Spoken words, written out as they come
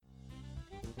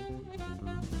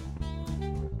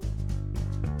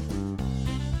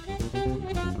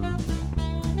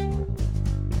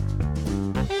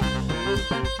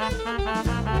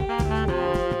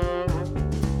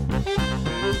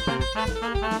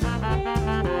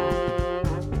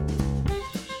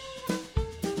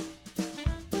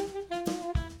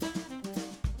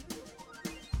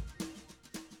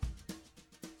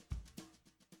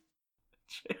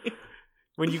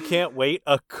When you can't wait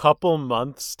a couple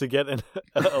months to get an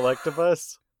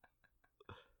Electabuzz?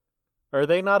 Or are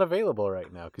they not available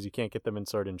right now because you can't get them in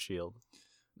Sword and Shield?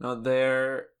 No,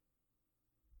 they're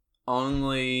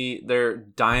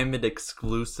Diamond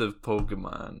exclusive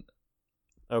Pokemon.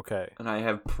 Okay. And I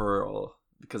have Pearl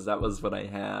because that was what I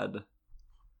had.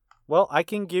 Well, I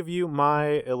can give you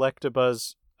my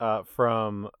Electabuzz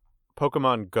from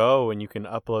Pokemon Go, and you can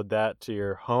upload that to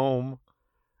your home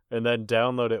and then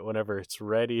download it whenever it's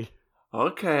ready.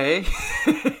 Okay.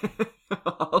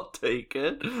 I'll take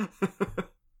it.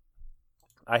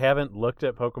 I haven't looked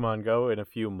at Pokemon Go in a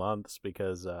few months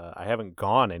because I haven't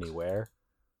gone anywhere.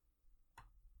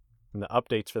 And the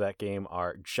updates for that game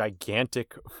are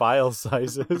gigantic file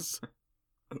sizes.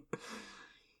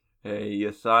 Hey,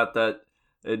 you thought that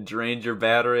it drained your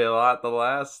battery a lot the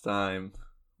last time.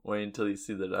 Wait until you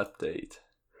see that update.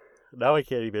 Now I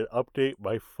can't even update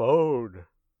my phone.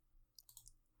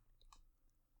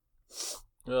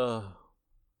 Ugh.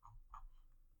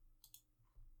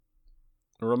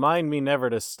 Remind me never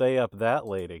to stay up that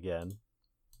late again.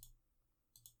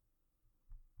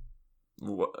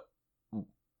 What?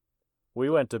 We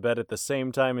went to bed at the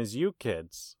same time as you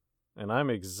kids, and I'm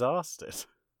exhausted.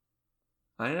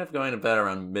 I ended up going to bed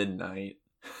around midnight.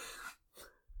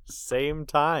 Same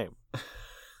time.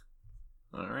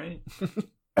 All right.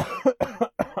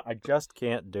 I just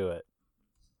can't do it.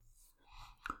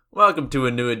 Welcome to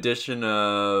a new edition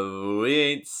of We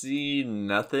Ain't Seen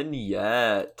Nothing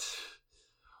Yet.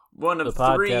 One of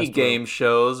 3 game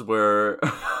shows where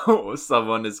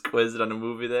someone is quizzed on a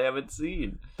movie they haven't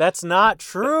seen. That's not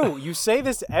true. You say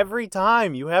this every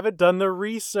time. You haven't done the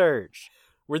research.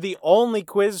 We're the only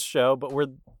quiz show, but we're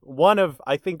one of,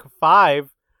 I think,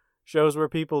 5 shows where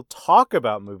people talk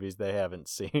about movies they haven't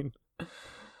seen.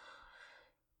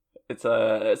 It's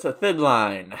a thin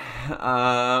line.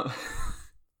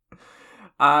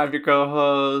 I'm your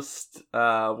co-host,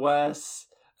 Wes.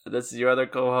 This is your other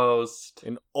co-host.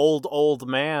 An old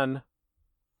man.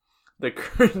 The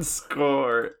current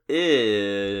score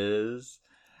is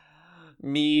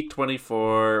me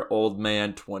 24, old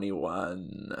man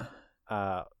 21.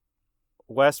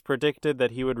 Wes predicted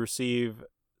that he would receive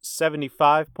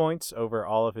 75 points over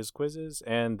all of his quizzes,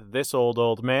 and this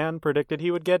old man predicted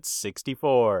he would get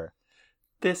 64.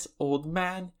 This old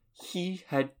man, he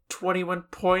had 21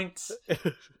 points.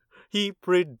 He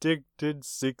predicted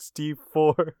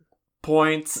 64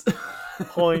 points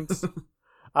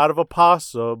out of a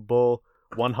possible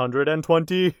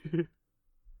 120.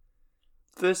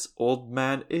 This old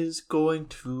man is going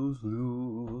to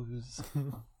lose.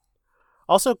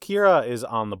 Also, Kira is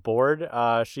on the board.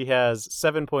 She has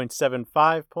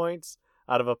 7.75 points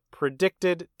out of a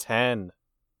predicted 10.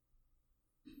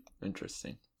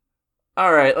 Interesting.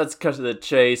 All right, let's cut to the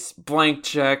chase. Blank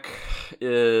Check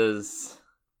is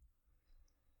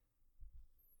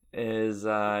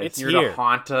it's here here to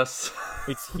haunt us.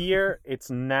 It's here. It's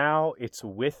now. It's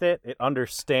with it. It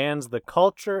understands the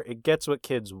culture. It gets what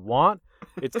kids want.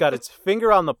 It's got its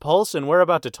finger on the pulse, and we're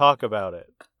about to talk about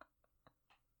it.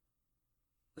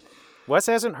 Wes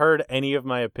hasn't heard any of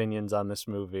my opinions on this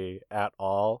movie at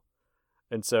all,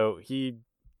 and so he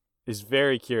is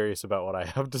very curious about what I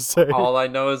have to say. All I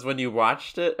know is when you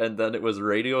watched it, and then it was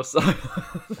radio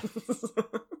silence.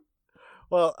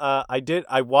 Well,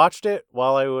 I watched it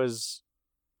while I was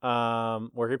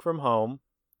working from home.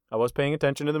 I was paying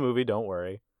attention to the movie, don't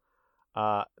worry.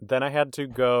 Then I had to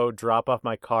go drop off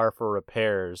my car for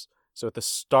repairs. So at the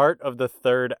start of the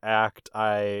 3rd act,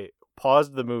 I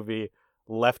paused the movie,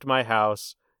 left my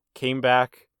house, came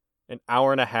back an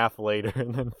hour and a half later,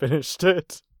 and then finished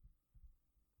it.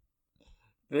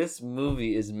 This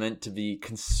movie is meant to be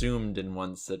consumed in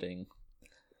one sitting.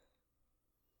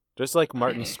 Just like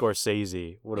Martin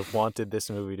Scorsese would have wanted this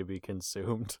movie to be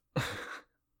consumed.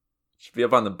 Should be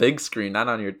up on the big screen, not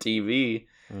on your TV.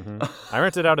 Mm-hmm. I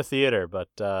rented out a theater, but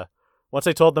once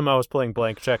I told them I was playing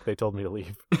Blank Check, they told me to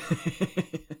leave.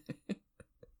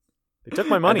 They took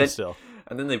my money still.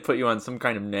 And then they put you on some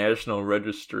kind of national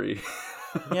registry.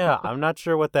 Yeah, I'm not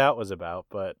sure what that was about,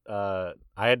 but I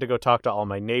had to go talk to all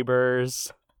my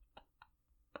neighbors.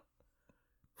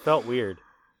 Felt weird.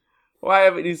 Why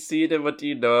haven't you seen it? What do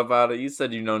you know about it? You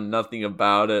said you know nothing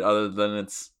about it other than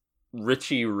it's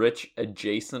Richie Rich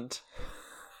adjacent.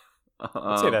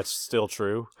 I'd say that's still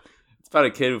true. It's about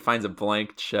a kid who finds a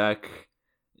blank check.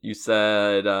 You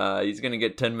said he's going to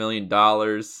get $10 million.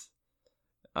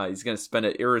 He's going to spend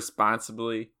it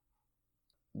irresponsibly.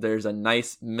 There's a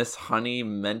nice Miss Honey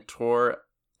mentor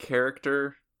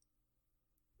character.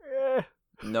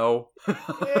 No.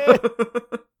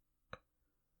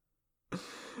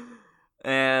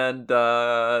 And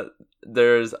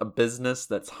there's a business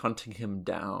that's hunting him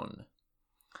down.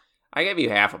 I gave you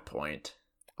half a point.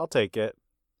 I'll take it.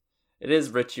 It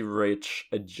is Richie Rich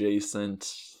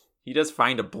adjacent. He does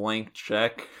find a blank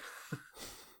check.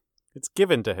 It's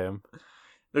given to him.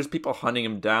 There's people hunting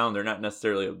him down. They're not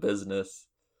necessarily a business.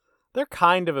 They're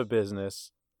kind of a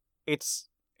business. It's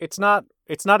not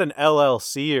an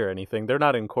LLC or anything. They're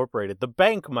not incorporated. The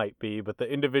bank might be, but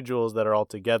the individuals that are all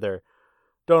together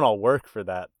don't all work for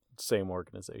that same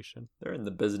organization. They're in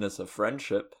the business of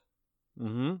friendship.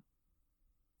 Mm-hmm.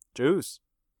 Juice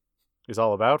is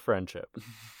all about friendship.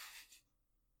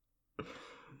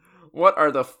 What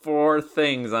are the 4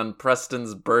 things on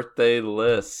Preston's birthday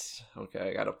list? Okay,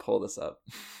 I gotta pull this up.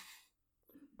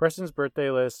 Preston's birthday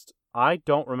list. I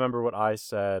don't remember what I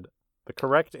said. The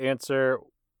correct answer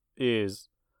is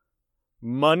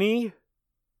money,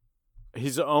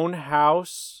 his own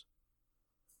house,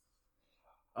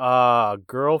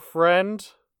 girlfriend,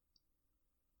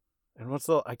 and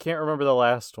I can't remember the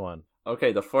last one.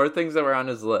 Okay, the 4 things that were on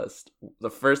his list.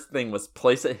 The first thing was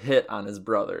place a hit on his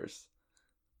brothers.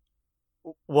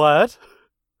 What?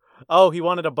 Oh, he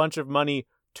wanted a bunch of money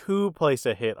to place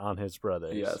a hit on his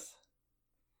brothers. Yes.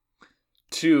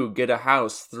 2, get a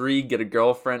house. 3, get a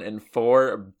girlfriend. And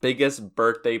 4, biggest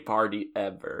birthday party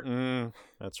ever.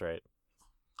 That's right.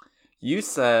 You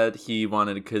said he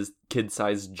wanted a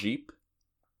kid-sized Jeep.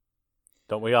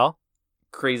 Don't we all?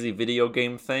 Crazy video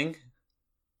game thing.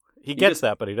 He gets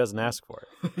that, but he doesn't ask for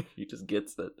it. He just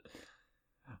gets it.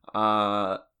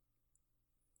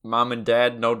 Mom and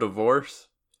dad, no divorce.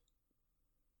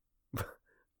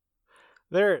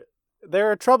 They're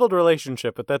a troubled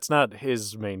relationship, but that's not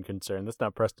his main concern. That's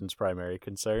not Preston's primary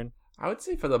concern. I would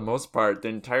say for the most part, the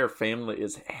entire family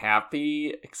is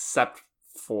happy except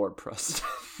for Preston.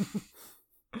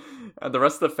 And the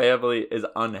rest of the family is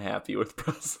unhappy with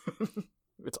Preston.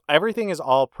 Everything is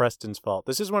all Preston's fault.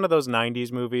 This is one of those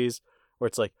 90s movies where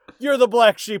it's like, you're the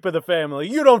black sheep of the family.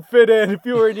 You don't fit in. If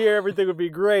you were in here, everything would be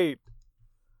great.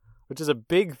 Which is a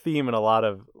big theme in a lot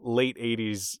of late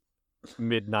 80s,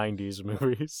 mid 90s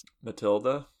movies.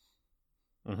 Matilda.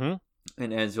 Mm-hmm.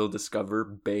 And as you'll discover,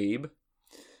 Babe.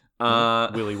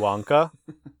 Willy Wonka.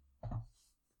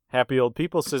 Happy old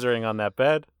people scissoring on that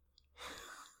bed.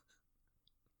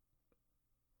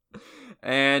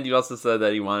 And you also said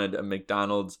that he wanted a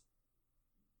McDonald's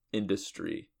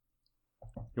industry.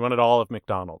 You wanted all of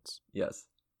McDonald's. Yes.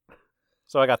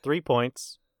 So I got 3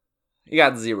 points. You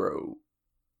got 0.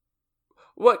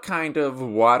 What kind of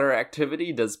water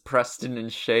activity does Preston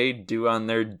and Shay do on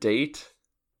their date?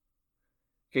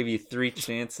 Gave you 3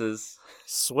 chances.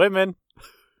 Swimming.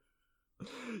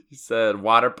 You said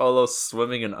water polo,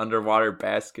 swimming, and underwater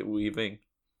basket weaving.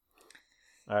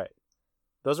 All right.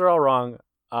 Those are all wrong.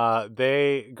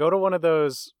 They go to one of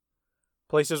those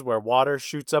places where water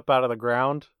shoots up out of the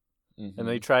ground, and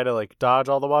they try to dodge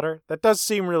all the water. That does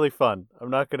seem really fun. I'm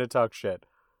not going to talk shit.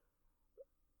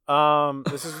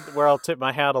 This is where I'll tip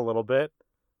my hat a little bit.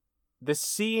 The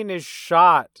scene is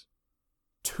shot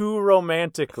too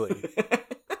romantically.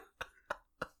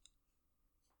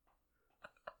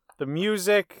 The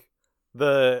music,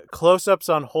 the close-ups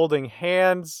on holding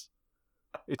hands,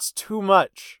 it's too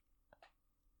much.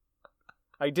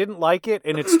 I didn't like it,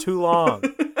 and it's too long.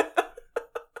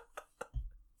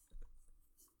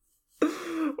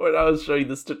 When I was showing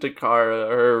this to Takara,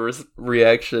 her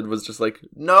reaction was just like,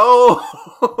 no!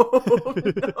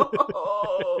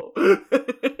 No!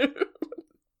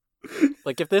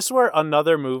 If this were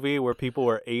another movie where people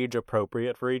were age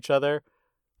appropriate for each other,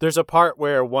 there's a part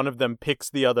where one of them picks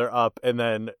the other up, and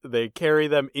then they carry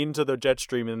them into the jet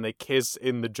stream, and they kiss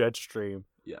in the jet stream.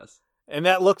 Yes. And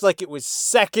that looked like it was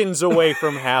seconds away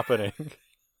from happening.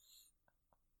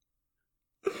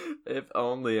 If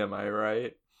only, am I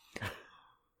right?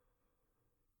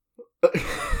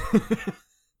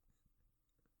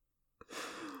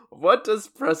 What does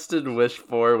Preston wish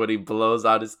for when he blows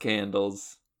out his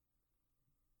candles?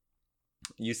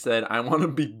 You said, I want to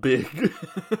be big.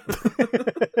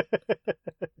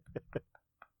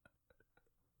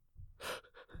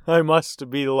 I must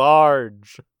be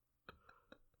large.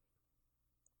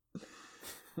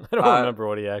 I don't remember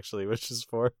what he actually wishes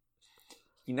for.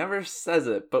 He never says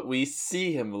it, but we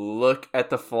see him look at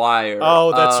the flyer.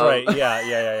 Oh, that's right.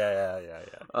 Yeah.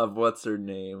 Of what's her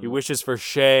name? He wishes for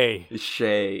Shay.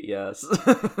 Shay, yes.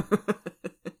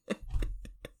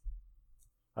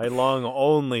 I long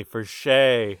only for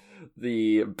Shay.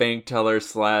 The bank teller /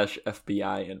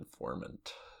 FBI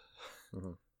informant.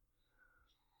 Mm-hmm.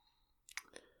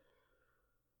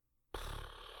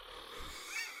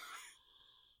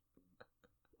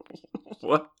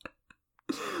 What?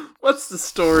 What's the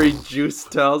story Juice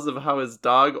tells of how his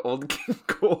dog, Old King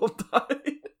Cole,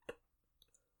 died?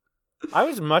 I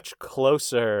was much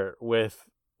closer with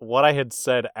what I had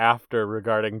said after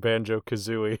regarding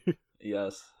Banjo-Kazooie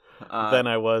Yes. than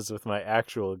I was with my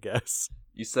actual guess.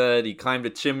 You said he climbed a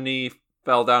chimney,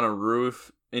 fell down a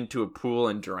roof, into a pool,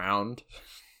 and drowned.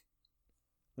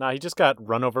 Nah, he just got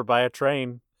run over by a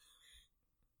train.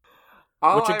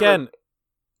 All Which, again,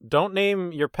 don't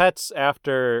name your pets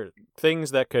after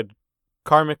things that could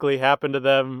karmically happen to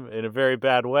them in a very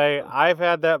bad way. I've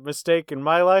had that mistake in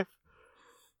my life.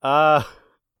 Not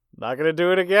gonna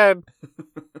do it again.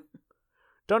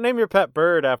 Don't name your pet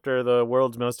bird after the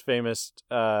world's most famous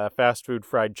fast food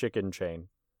fried chicken chain.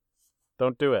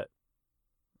 Don't do it.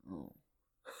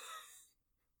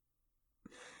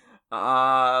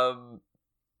 But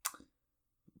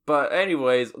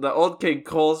anyways, the Old King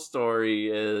Cole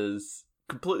story is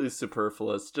completely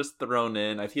superfluous, just thrown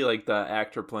in. I feel like the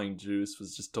actor playing Juice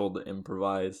was just told to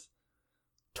improvise.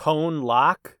 Tone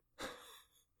Lock?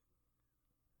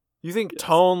 You think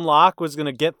Tone Lock was going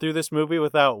to get through this movie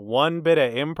without one bit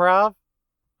of improv?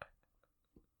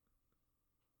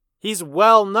 He's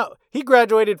he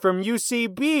graduated from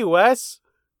UCB, Wes.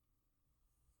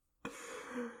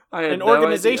 An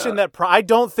organization that I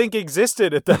don't think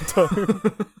existed at that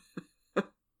time.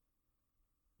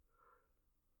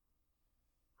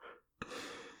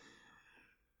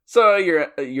 So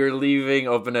you're leaving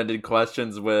open-ended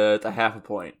questions with a half a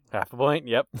point. Half a point,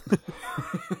 yep.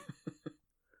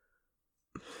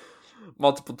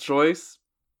 Multiple choice.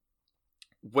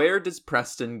 Where does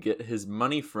Preston get his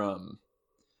money from?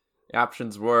 The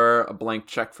options were a blank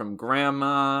check from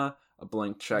Grandma, a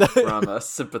blank check from a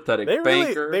sympathetic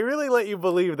banker. They really let you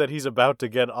believe that he's about to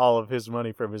get all of his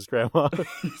money from his grandma.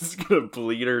 He's gonna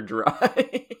bleed her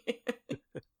dry.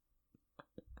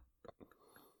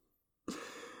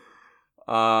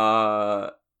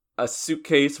 A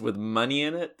suitcase with money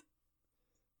in it.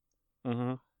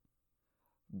 Mm-hmm.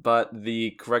 But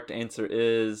the correct answer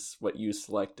is what you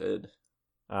selected.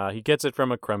 He gets it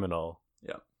from a criminal.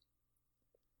 Yeah.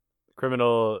 The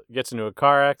criminal gets into a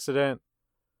car accident,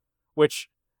 which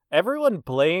everyone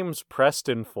blames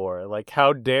Preston for. Like,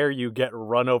 how dare you get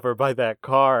run over by that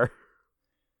car?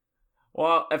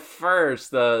 Well, at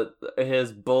first,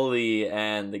 his bully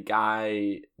and the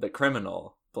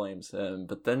criminal blames him,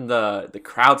 but then the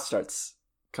crowd starts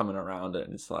coming around it,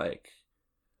 and it's like,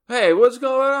 hey, what's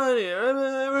going on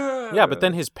here? Yeah, but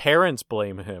then his parents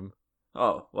blame him.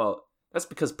 Oh, well, that's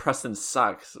because Preston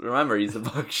sucks. Remember, he's the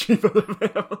black sheep of the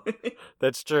family.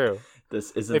 That's true.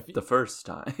 This isn't the first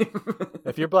time.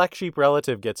 If your black sheep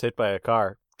relative gets hit by a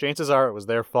car, chances are it was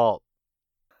their fault.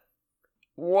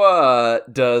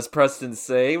 What does Preston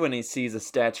say when he sees a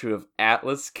statue of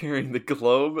Atlas carrying the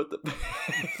globe at the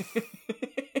back?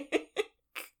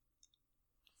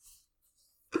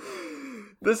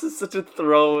 This is such a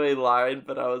throwaway line,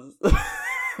 but I was...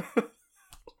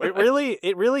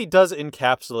 It really does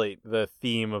encapsulate the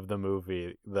theme of the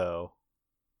movie, though.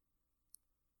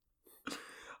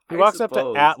 He walks up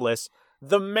to Atlas,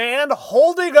 the man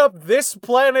holding up this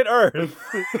planet Earth,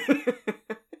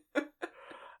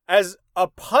 as a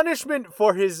punishment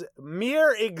for his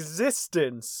mere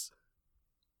existence.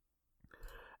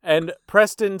 And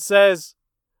Preston says,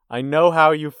 I know how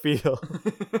you feel.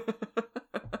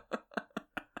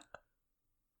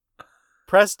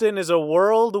 Preston is a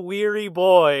world-weary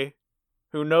boy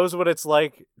who knows what it's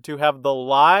like to have the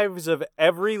lives of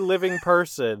every living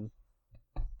person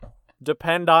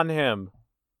depend on him.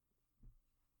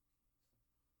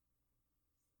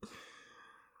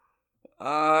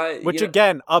 Which,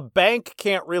 again, a bank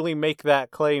can't really make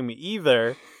that claim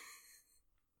either.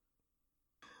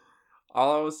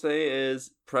 All I will say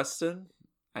is, Preston,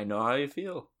 I know how you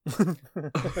feel.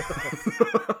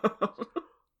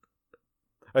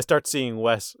 I start seeing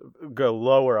Wes go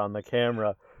lower on the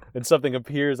camera, and something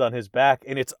appears on his back,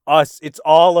 and it's us. It's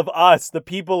all of us, the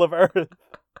people of Earth.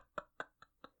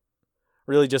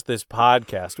 Really just this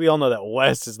podcast. We all know that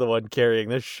Wes is the one carrying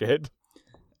this shit.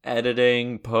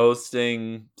 Editing,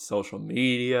 posting, social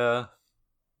media,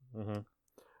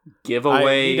 giveaways.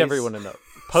 I need everyone to know.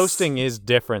 Posting is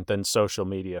different than social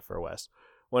media for Wes.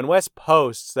 When Wes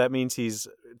posts, that means he's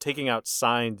taking out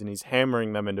signs and he's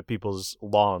hammering them into people's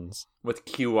lawns. With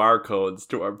QR codes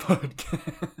to our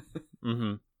podcast.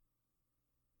 Mm-hmm.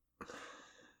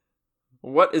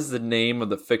 What is the name of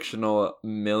the fictional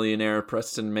millionaire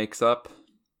Preston makes up?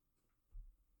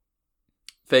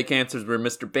 Fake answers were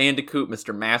Mr. Bandicoot,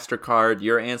 Mr. MasterCard.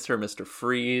 Your answer, Mr.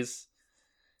 Freeze.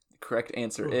 The correct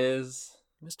answer is...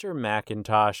 Mr.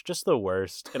 Macintosh, just the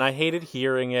worst. And I hated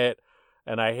hearing it,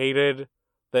 and I hated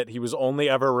that he was only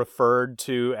ever referred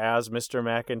to as Mr.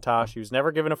 Macintosh. He was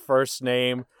never given a first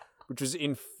name, which was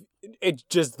it's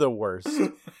just the worst.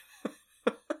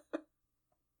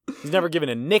 He's never given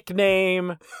a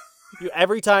nickname.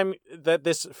 Every time that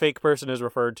this fake person is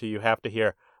referred to, you have to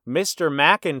hear Mr.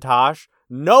 Macintosh.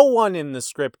 No one in the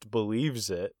script believes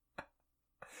it.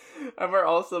 And we're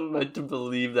also meant to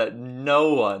believe that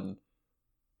no one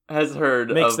has heard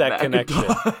Makes of that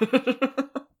Macintosh. connection.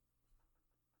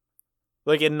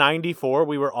 Like in 94,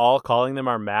 we were all calling them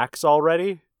our Macs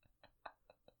already.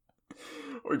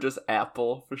 Or just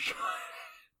Apple, for sure.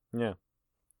 Yeah.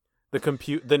 The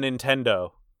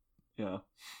Nintendo. Yeah.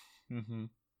 Mm-hmm.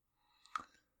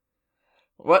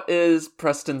 What is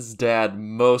Preston's dad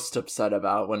most upset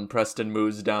about when Preston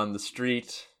moves down the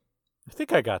street? I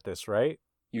think I got this right.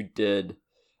 You did.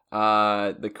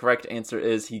 The correct answer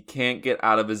is he can't get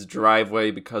out of his driveway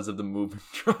because of the moving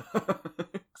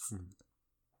trucks.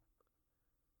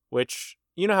 Which,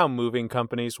 you know how moving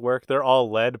companies work? They're all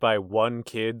led by one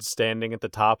kid standing at the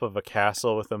top of a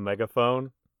castle with a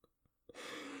megaphone.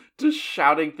 Just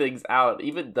shouting things out,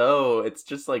 even though it's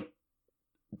just like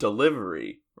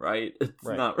delivery, right? It's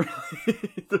right. Not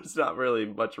really, there's not really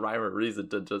much rhyme or reason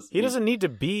to just... He doesn't need to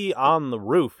be on the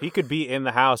roof. He could be in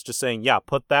the house just saying, yeah,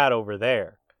 put that over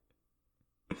there.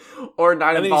 Or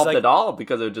not and involved at all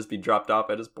because it would just be dropped off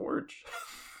at his porch.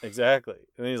 Exactly.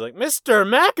 And then he's like, Mr.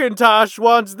 Macintosh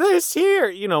wants this here.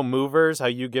 You know, movers, how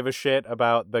you give a shit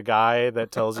about the guy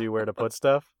that tells you where to put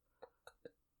stuff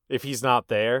if he's not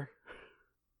there.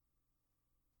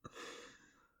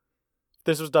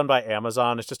 This was done by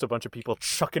Amazon. It's just a bunch of people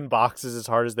chucking boxes as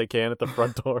hard as they can at the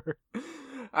front door.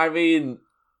 I mean,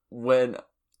 when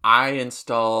I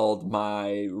installed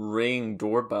my Ring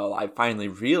doorbell, I finally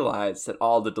realized that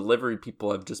all the delivery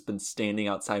people have just been standing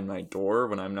outside my door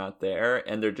when I'm not there,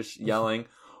 and they're just yelling,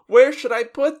 "Where should I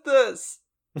put this?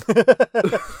 Do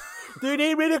you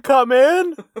need me to come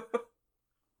in?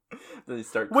 Then they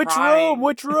start Which crying. room?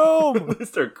 Which room? They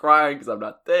start crying because I'm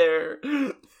not there.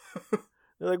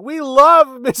 They're like, we love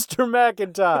Mr.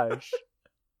 Macintosh.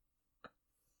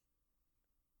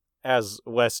 As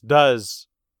Wes does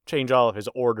change all of his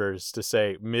orders to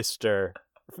say Mr.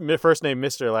 First name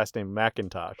Mr., last name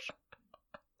Macintosh.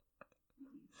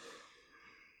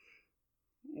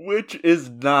 Which is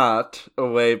not a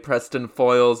way Preston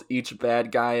foils each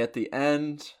bad guy at the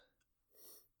end.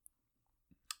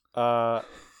 All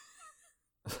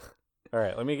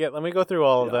right, let me go through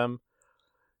all of them.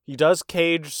 He does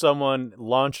cage someone,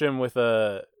 launch him with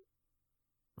a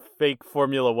fake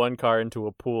Formula 1 car into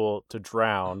a pool to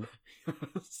drown.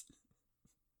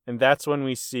 And that's when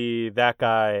we see that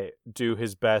guy do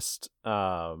his best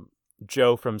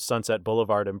Joe from Sunset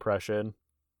Boulevard impression.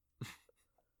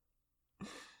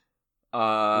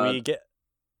 We get...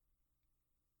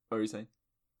 What were you saying?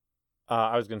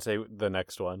 I was going to say the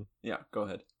next one. Yeah, go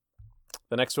ahead.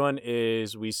 The next one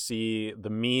is we see the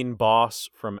mean boss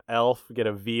from Elf get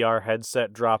a VR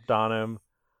headset dropped on him,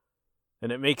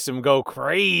 and it makes him go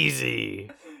crazy.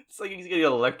 It's like he's getting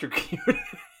electrocuted.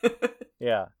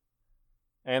 Yeah.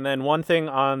 And then one thing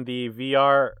on the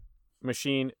VR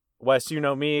machine, Wes, you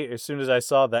know me, as soon as I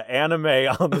saw the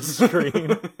anime on the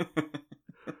screen,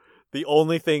 the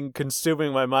only thing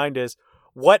consuming my mind is,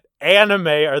 what anime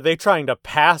are they trying to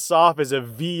pass off as a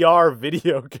VR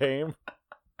video game?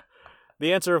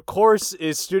 The answer, of course,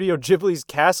 is Studio Ghibli's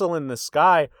Castle in the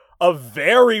Sky, a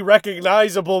very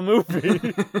recognizable movie.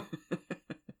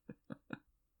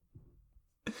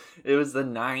 It was the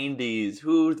 90s.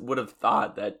 Who would have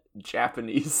thought that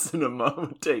Japanese cinema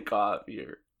would take off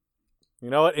here? You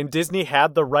know what? And Disney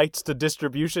had the rights to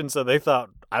distribution, so they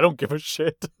thought, I don't give a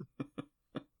shit.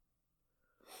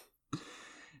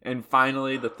 And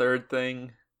finally, the third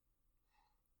thing.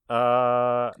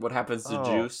 What happens to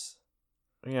Juice?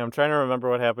 Yeah, I'm trying to remember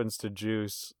what happens to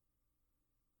Juice.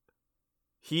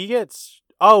 He gets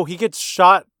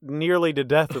shot nearly to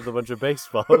death with a bunch of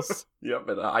baseballs. Yep,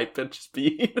 at a high-pitched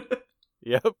speed.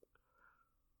 Yep.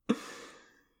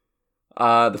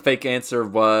 The fake answer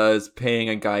was paying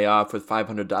a guy off with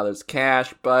 $500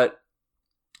 cash, but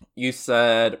you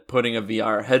said putting a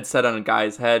VR headset on a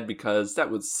guy's head because that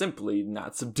would simply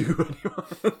not subdue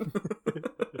anyone.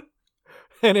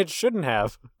 And it shouldn't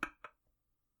have.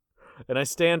 And I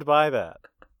stand by that.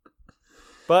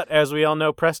 But as we all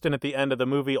know, Preston at the end of the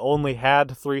movie only had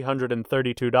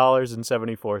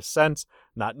 $332.74,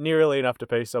 not nearly enough to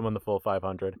pay someone the full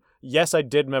 $500. Yes, I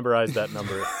did memorize that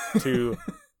number to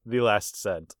the last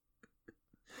cent.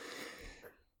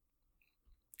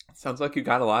 Sounds like you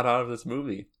got a lot out of this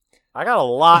movie. I got a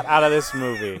lot out of this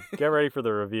movie. Get ready for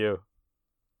the review.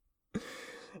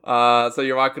 So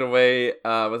you're walking away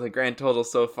with a grand total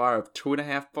so far of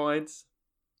 2.5 points.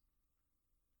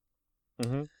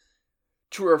 Mm-hmm.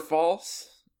 True or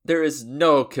false? There is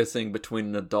no kissing between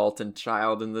an adult and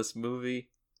child in this movie.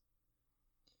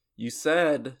 You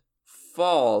said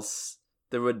false.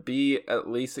 There would be at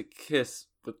least a kiss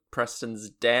with Preston's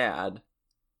dad.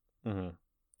 Mm-hmm.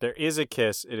 There is a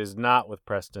kiss. It is not with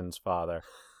Preston's father.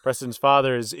 Preston's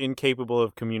father is incapable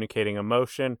of communicating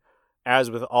emotion, as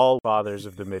with all fathers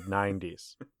of the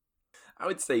mid-90s. I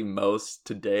would say most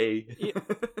today.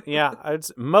 Yeah, I would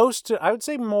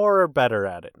say more or better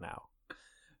at it now.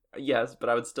 Yes, but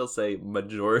I would still say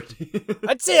majority.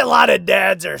 I'd say a lot of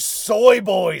dads are soy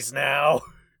boys now.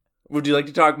 Would you like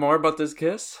to talk more about this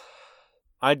kiss?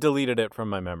 I deleted it from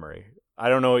my memory. I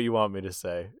don't know what you want me to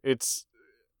say. It's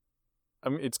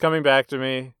coming back to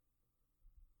me.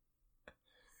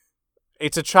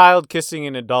 It's a child kissing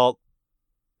an adult.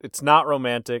 It's not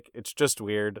romantic. It's just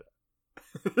weird.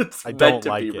 It's I meant don't to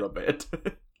like be it.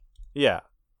 romantic. Yeah.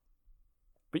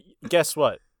 But guess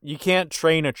what? You can't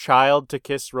train a child to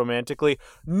kiss romantically,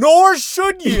 nor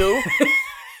should you.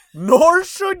 Nor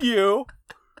should you.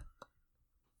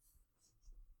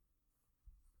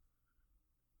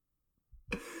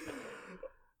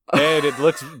 And it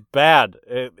looks bad.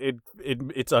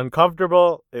 It's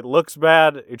uncomfortable. It looks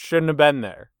bad. It shouldn't have been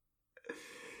there.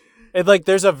 And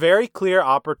there's a very clear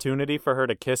opportunity for her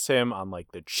to kiss him on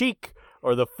the cheek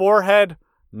or the forehead.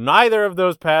 Neither of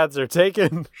those paths are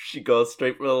taken. She goes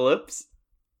straight for the lips.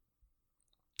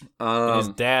 And his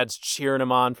dad's cheering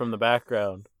him on from the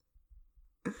background.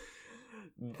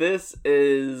 This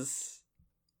is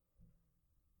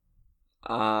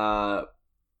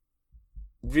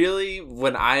really,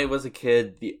 when I was a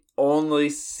kid, the only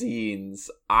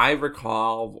scenes I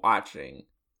recall watching,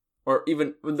 or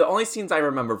even the only scenes I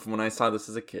remember from when I saw this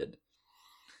as a kid,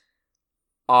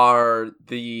 are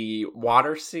the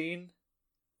water scene.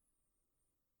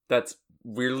 That's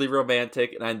weirdly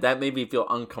romantic, and that made me feel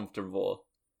uncomfortable.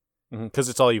 Because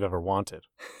it's all you've ever wanted.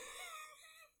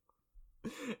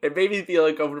 It made me feel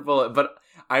uncomfortable, but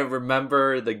I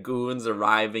remember the goons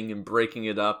arriving and breaking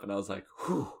it up, and I was like,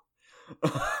 whew.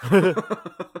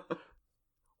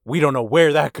 We don't know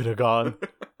where that could have gone.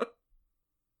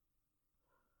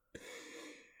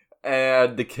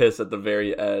 And the kiss at the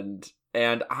very end.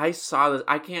 And I saw this.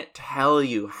 I can't tell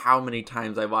you how many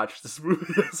times I watched this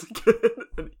movie as a kid.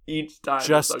 And each time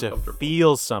just to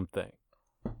feel something.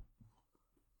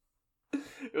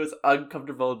 It was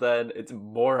uncomfortable then. It's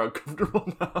more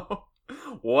uncomfortable now.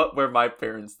 What were my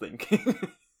parents thinking?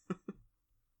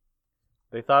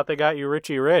 They thought they got you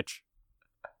Richie Rich.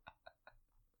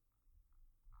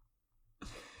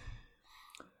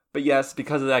 But yes,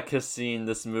 because of that kiss scene,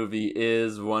 this movie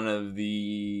is one of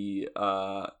the...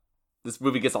 this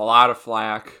movie gets a lot of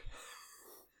flack.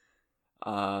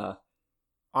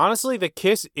 Honestly, the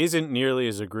kiss isn't nearly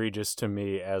as egregious to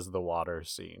me as the water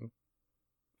scene.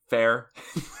 Fair.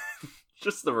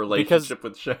 Just the relationship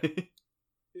with Shay.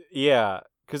 Yeah,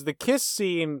 because the kiss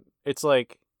scene, it's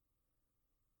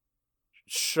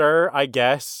sure, I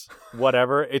guess,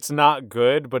 whatever. It's not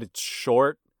good, but it's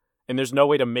short, and there's no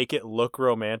way to make it look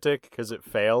romantic because it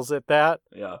fails at that.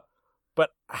 Yeah. But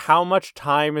how much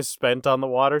time is spent on the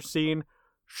water scene?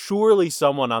 Surely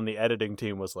someone on the editing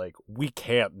team was like, we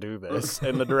can't do this.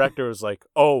 And the director was like,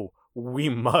 oh, we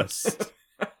must.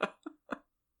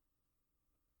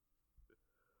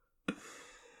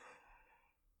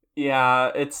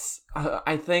 Yeah, it's...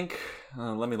 I think...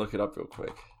 let me look it up real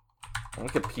quick.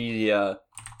 Wikipedia.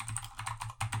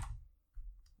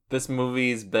 This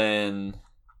movie's been...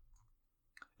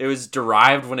 It was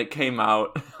derived when it came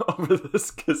out over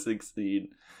this kissing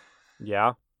scene.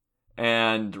 Yeah.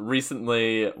 And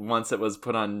recently, once it was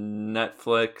put on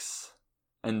Netflix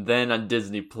and then on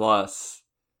Disney Plus,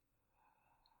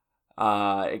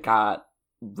 it got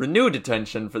renewed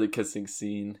attention for the kissing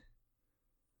scene.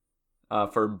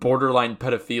 For borderline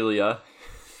pedophilia.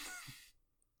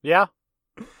 Yeah.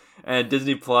 And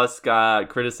Disney Plus got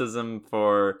criticism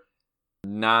for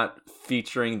not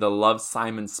featuring the Love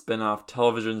Simon spin-off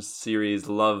television series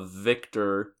Love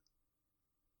Victor,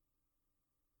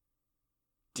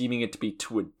 deeming it to be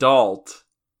too adult.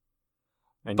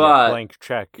 And but blank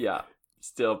check. Yeah.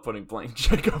 still putting Blank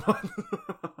Check up on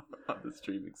the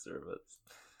streaming service.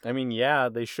 I mean, yeah,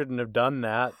 they shouldn't have done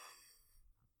that.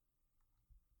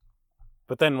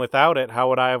 But then without it, how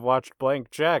would I have watched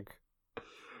Blank Check?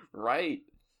 Right.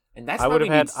 And that's why we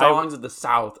need Songs of the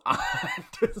South on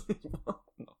Disney.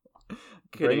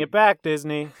 Bring it back,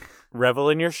 Disney. Revel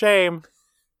in your shame.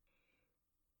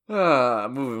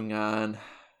 Moving on.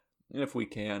 If we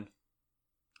can.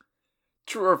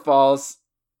 True or false?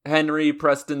 Henry,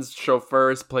 Preston's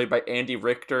chauffeur, is played by Andy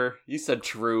Richter. You said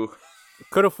true.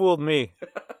 Could have fooled me.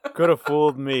 Could have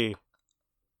fooled me.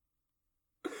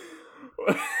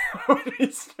 When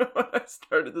I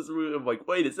started this movie, I'm like,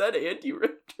 wait, is that Andy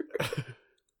Richter?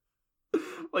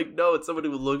 Like, no, it's somebody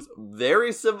who looks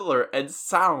very similar and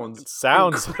sounds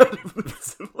incredibly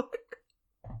similar.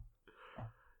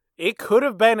 It could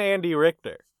have been Andy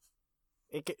Richter.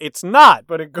 It's not,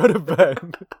 but it could have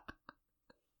been.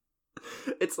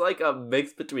 It's like a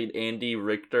mix between Andy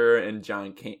Richter and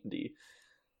John Candy.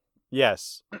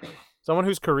 Yes. Someone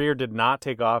whose career did not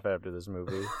take off after this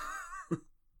movie.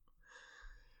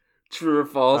 True or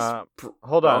false?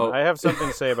 Hold on. I have something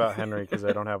to say about Henry because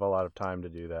I don't have a lot of time to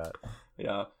do that.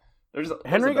 Yeah.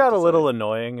 Henry got a little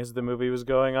annoying as the movie was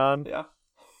going on. Yeah.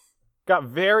 Got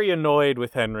very annoyed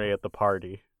with Henry at the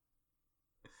party.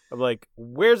 I'm like,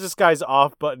 where's this guy's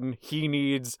off button? He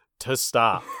needs to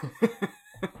stop.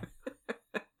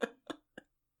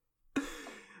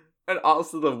 And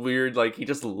also the weird, like, he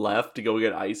just left to go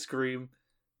get ice cream.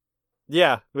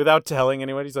 Yeah, without telling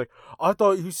anyone. He's like, I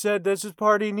thought you said this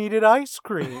party needed ice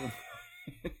cream.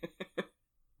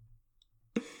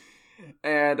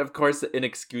 And, of course, the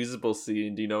inexcusable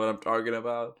scene. Do you know what I'm talking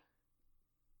about?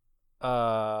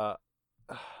 Not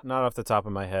off the top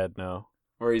of my head, no.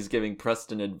 Where he's giving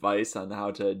Preston advice on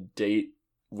how to date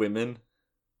women.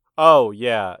 Oh,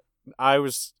 yeah. I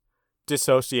was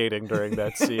dissociating during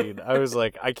that scene. I was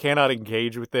like, I cannot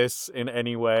engage with this in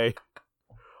any way,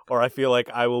 or I feel like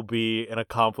I will be an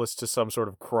accomplice to some sort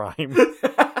of crime.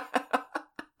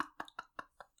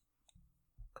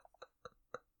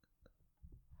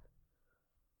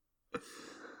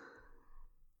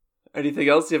 Anything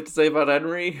else you have to say about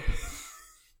Henry?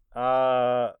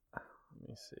 Let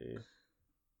me see.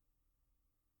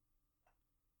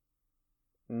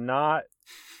 Not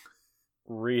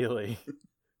really.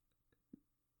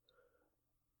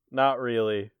 Not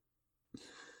really.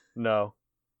 No.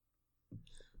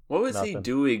 What was he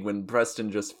doing when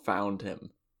Preston just found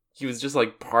him? He was just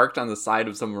like parked on the side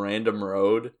of some random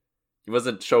road. He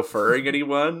wasn't chauffeuring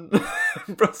anyone.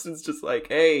 Preston's just like,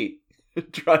 hey,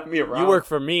 drive me around. You work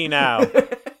for me now.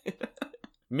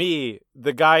 Me,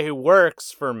 the guy who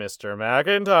works for Mr.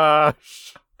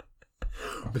 McIntosh.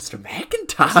 Mr.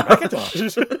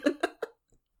 McIntosh.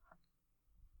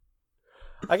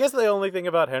 I guess the only thing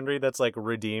about Henry that's like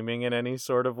redeeming in any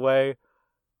sort of way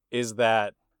is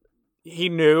that he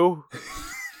knew.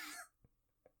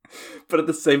 But at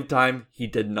the same time, he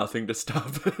did nothing to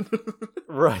stop it.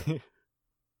 Right.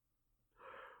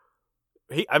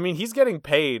 He's getting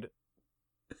paid.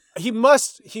 He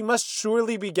must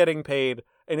surely be getting paid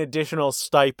an additional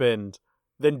stipend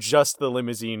than just the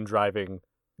limousine driving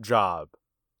job.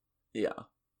 Yeah.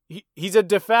 He's a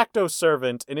de facto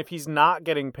servant, and if he's not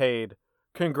getting paid,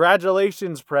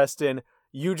 congratulations, Preston.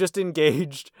 You just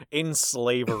engaged in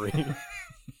slavery.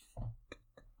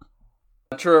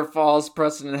 True or false,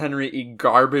 Preston and Henry eat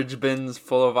garbage bins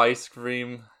full of ice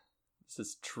cream. This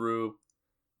is true.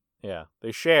 Yeah,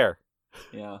 they share.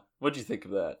 Yeah. What'd you think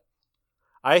of that?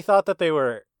 I thought that they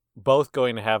were both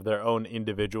going to have their own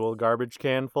individual garbage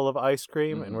can full of ice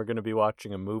cream, and we're going to be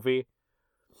watching a movie.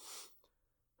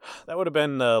 That would have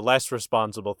been the less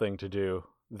responsible thing to do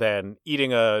than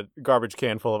eating a garbage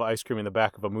can full of ice cream in the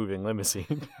back of a moving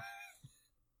limousine.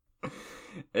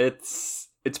 It's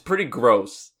pretty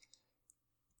gross.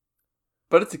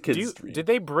 But it's a kid's dream. Did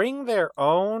they bring their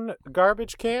own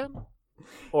garbage can?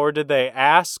 Or did they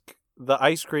ask the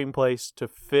ice cream place to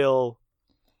fill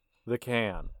the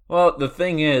can? Well, the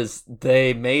thing is,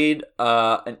 they made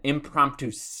an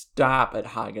impromptu stop at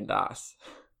Haagen-Dazs.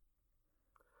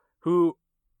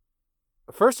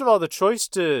 First of all, the choice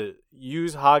to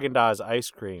use Haagen-Dazs ice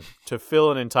cream to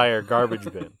fill an entire garbage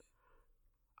bin.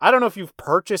 I don't know if you've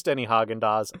purchased any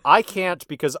Haagen-Dazs. I can't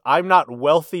because I'm not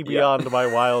wealthy beyond my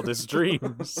wildest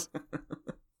dreams.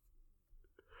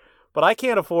 But I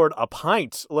can't afford a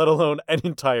pint, let alone an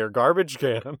entire garbage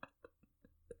can.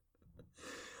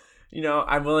 You know,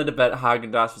 I'm willing to bet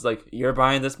Haagen-Dazs was like, you're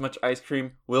buying this much ice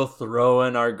cream, we'll throw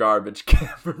in our garbage can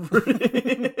for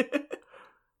free.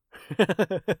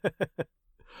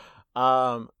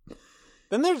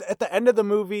 Then there's, at the end of the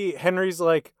movie, Henry's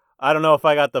like, I don't know if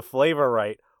I got the flavor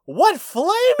right. What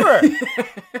flavor?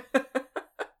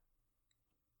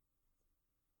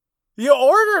 You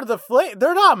ordered the flavor.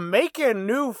 They're not making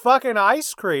new fucking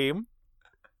ice cream.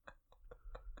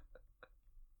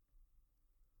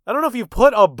 I don't know if you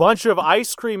put a bunch of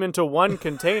ice cream into one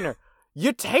container.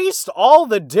 You taste all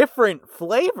the different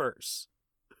flavors.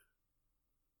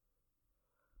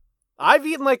 I've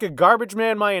eaten like a garbage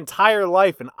man my entire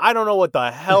life, and I don't know what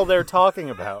the hell they're talking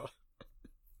about.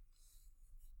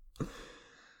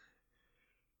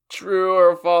 True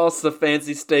or false, the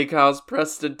fancy steakhouse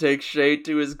Preston takes Shay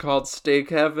to is called Steak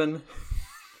Heaven?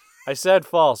 I said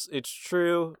false. It's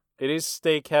true. It is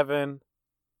Steak Heaven.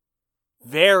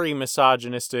 Very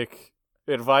misogynistic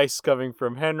advice coming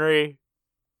from Henry.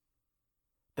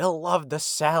 They'll love the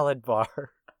salad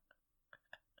bar.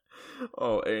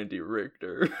 Oh, Andy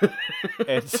Richter.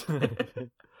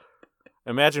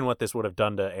 Imagine what this would have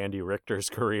done to Andy Richter's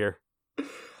career.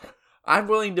 I'm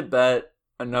willing to bet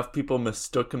enough people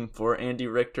mistook him for Andy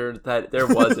Richter that there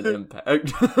was an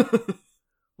impact.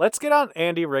 Let's get on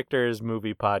Andy Richter's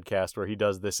movie podcast where he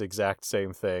does this exact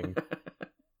same thing.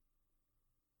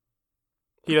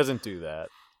 He doesn't do that.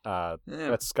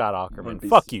 That's Scott Aukerman.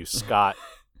 Fuck you, Scott.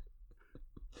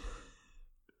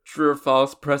 True or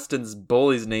false, Preston's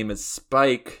bully's name is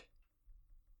Spike?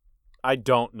 I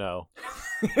don't know.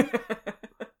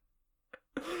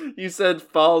 You said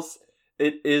false.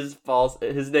 It is false.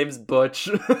 His name's Butch.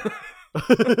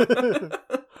 The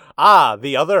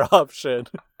other option.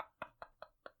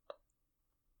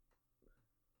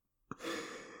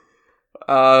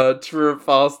 True or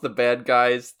false, the bad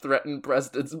guys threaten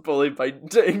Preston's bully by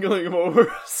dangling him over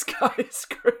a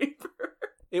skyscraper.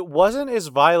 It wasn't as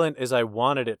violent as I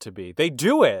wanted it to be. They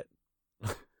do it.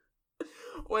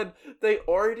 When they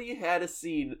already had a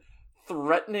scene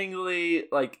threateningly,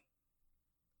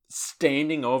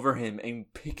 standing over him and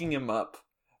picking him up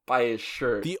by his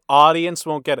shirt. The audience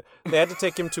won't get it. They had to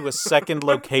take him to a second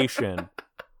location.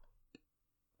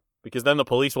 Because then the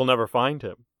police will never find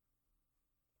him.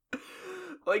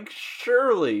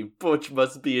 Surely Butch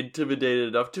must be intimidated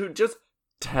enough to just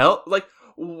tell,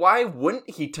 why wouldn't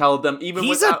he tell them even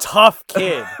He's without... a tough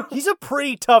kid. He's a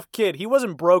pretty tough kid. He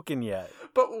wasn't broken yet.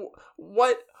 But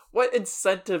what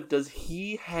incentive does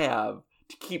he have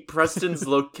to keep Preston's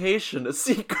location a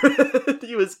secret?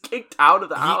 He was kicked out of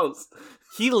the house.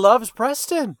 He loves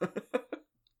Preston.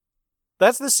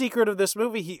 That's the secret of this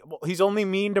movie. He's only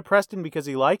mean to Preston because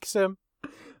he likes him.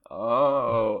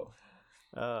 Oh.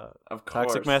 Of course.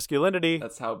 Toxic masculinity.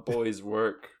 That's how boys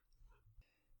work.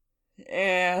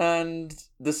 And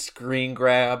the screen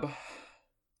grab.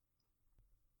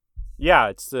 Yeah,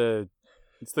 it's the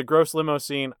gross limo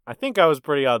scene. I think I was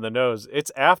pretty on the nose.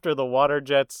 It's after the water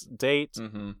jets date.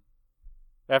 Mm-hmm.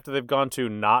 After they've gone to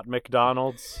not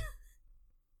McDonald's.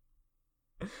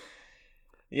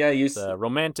 Yeah, it's a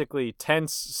romantically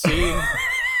tense scene.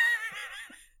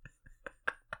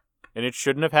 And it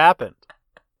shouldn't have happened.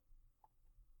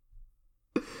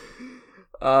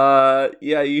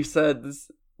 Yeah, you said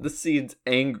this scene's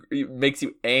angry, makes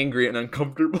you angry and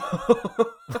uncomfortable.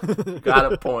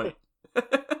 Got a point.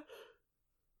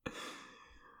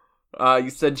 You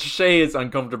said Shay is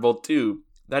uncomfortable too.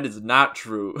 That is not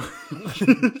true.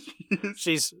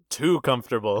 She's too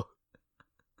comfortable.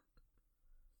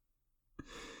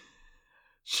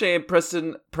 Shay and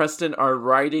Preston are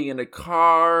riding in a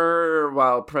car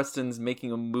while Preston's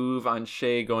making a move on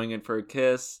Shay going in for a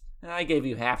kiss. I gave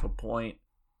you half a point.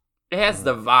 It has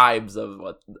the vibes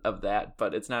of that,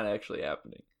 but it's not actually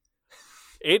happening.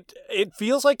 It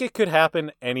feels like it could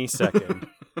happen any second.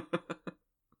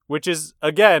 Which is,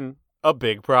 again, a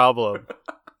big problem.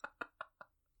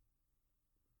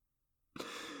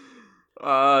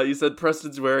 You said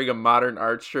Preston's wearing a modern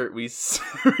art shirt. We see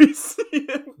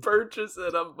him purchase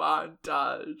in a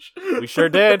montage. We sure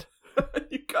did.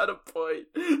 You got a point.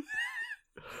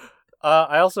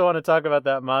 I also want to talk about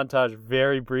that montage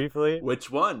very briefly. Which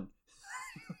one?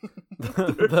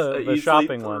 the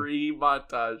shopping one. 3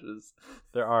 montages.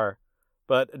 There are.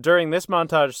 But during this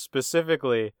montage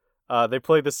specifically, they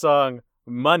play the song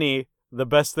Money, the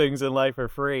Best Things in Life Are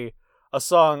Free. A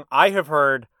song I have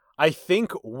heard, I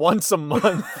think, once a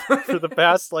month for the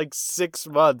past 6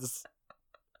 months.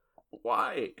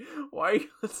 Why? Why are you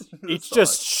listening to this It's song?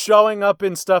 just showing up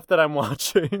in stuff that I'm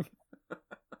watching.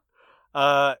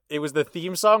 It was the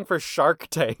theme song for Shark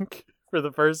Tank for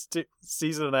the first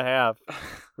season and a half,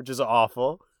 which is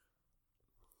awful.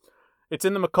 It's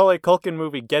in the Macaulay Culkin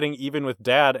movie Getting Even with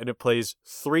Dad, and it plays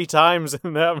 3 times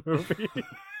in that movie.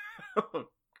 Oh,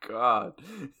 God.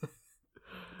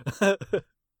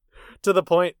 To the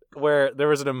point where there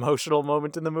was an emotional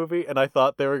moment in the movie, and I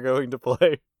thought they were going to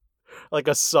play like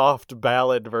a soft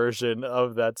ballad version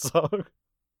of that song.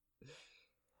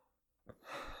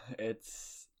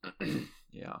 It's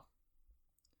yeah.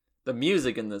 The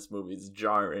music in this movie is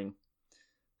jarring.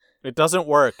 It doesn't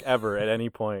work ever at any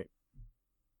point.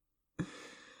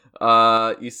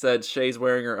 You said Shay's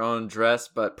wearing her own dress,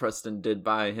 but Preston did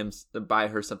buy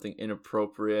her something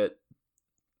inappropriate.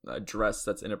 A dress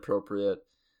that's inappropriate.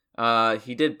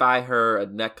 He did buy her a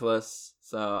necklace,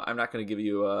 so I'm not going to give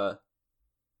you a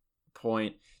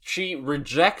point. She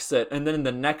rejects it, and then in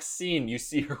the next scene, you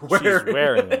see her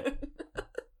wearing it.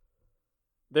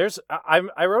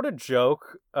 I wrote a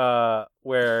joke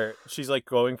where she's like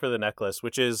going for the necklace,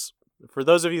 which is, for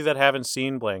those of you that haven't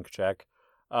seen Blank Check,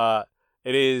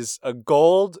 it is a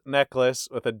gold necklace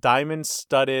with a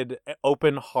diamond-studded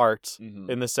open heart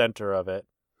in the center of it.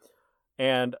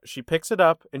 And she picks it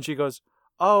up and she goes,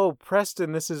 "Oh,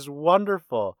 Preston, this is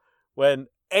wonderful." When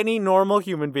any normal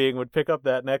human being would pick up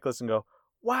that necklace and go,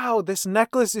 "Wow, this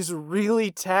necklace is really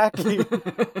tacky."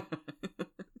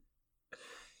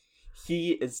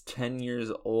 He is 10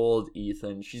 years old,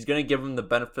 Ethan. She's going to give him the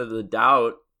benefit of the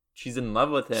doubt. She's in love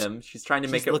with him. She's trying to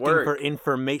make it work. She's looking for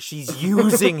information. She's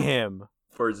using him.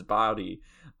 For his body.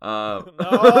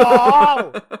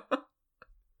 No!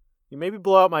 You made me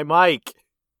blow out my mic.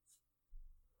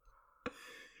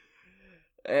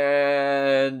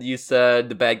 And you said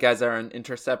the bad guys are an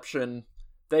interception.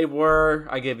 They were.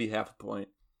 I gave you half a point.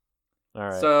 All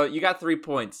right. So you got 3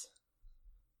 points.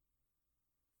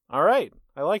 All right.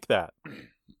 I like that.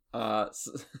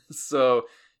 So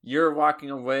you're walking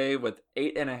away with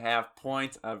 8.5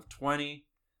 points out of 20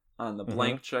 on the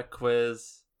Blank Check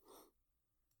quiz.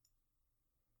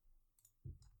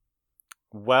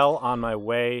 Well on my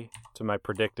way to my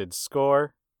predicted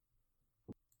score.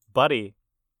 Buddy,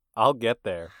 I'll get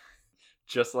there.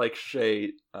 Just like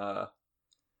Shay.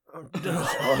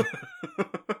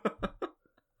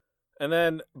 And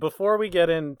then before we get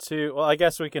into, well, I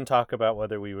guess we can talk about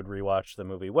whether we would rewatch the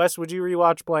movie. Wes, would you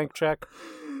rewatch Blank Check?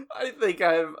 I think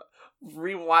I've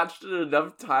rewatched it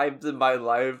enough times in my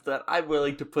life that I'm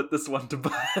willing to put this one to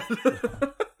bed.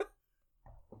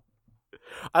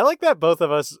 I like that both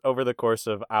of us over the course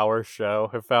of our show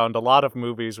have found a lot of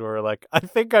movies where we're like, I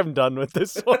think I'm done with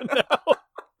this one now.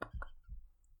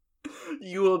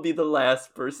 You will be the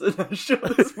last person I show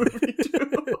this movie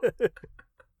to.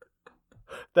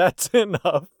 That's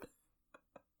enough.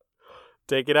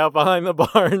 Take it out behind the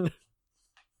barn.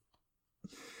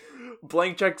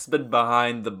 Blank Check's been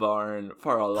behind the barn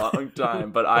for a long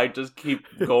time, but I just keep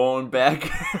going back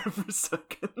for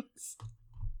seconds.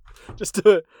 Just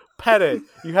to pet it.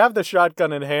 You have the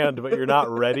shotgun in hand, but you're not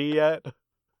ready yet.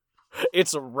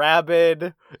 It's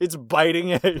rabid. It's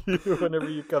biting at you whenever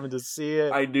you come to see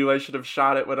it. I knew I should have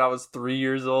shot it when I was 3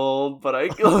 years old, but I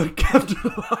kept it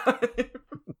alive.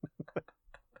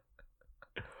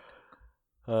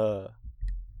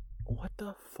 What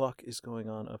the fuck is going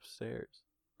on upstairs?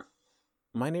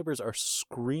 My neighbors are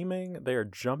screaming. They are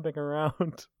jumping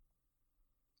around.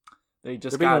 They're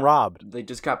being robbed. They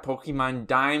just got Pokemon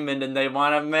Diamond and they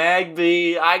want a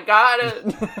Magby. I got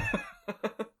it.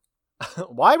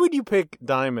 Why would you pick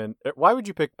Diamond? Why would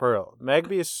you pick Pearl?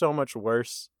 Magby is so much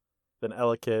worse than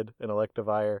Elekid and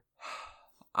Electivire.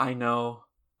 I know.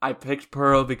 I picked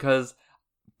Pearl because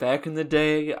back in the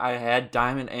day, I had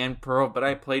Diamond and Pearl, but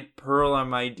I played Pearl on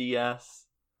my DS.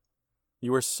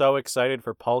 You were so excited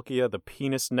for Palkia, the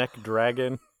penis neck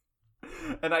dragon.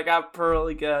 And I got Pearl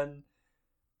again.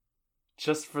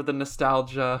 Just for the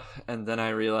nostalgia. And then I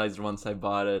realized once I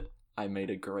bought it, I made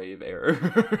a grave error.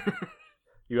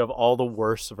 You have all the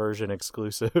worst version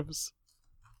exclusives.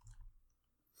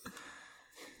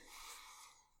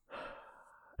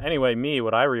 Anyway,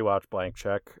 would I rewatch Blank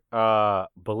Check?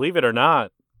 Believe it or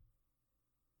not,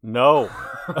 no.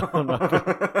 I'm not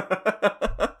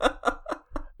gonna...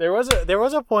 There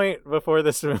was a point before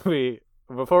this movie,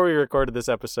 before we recorded this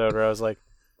episode, where I was like,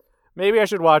 maybe I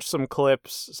should watch some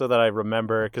clips so that I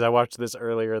remember, because I watched this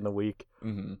earlier in the week.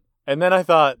 Mm-hmm. And then I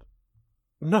thought,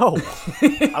 no,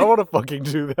 I don't want to fucking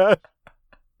do that.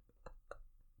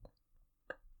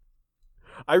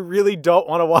 I really don't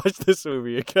want to watch this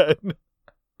movie again.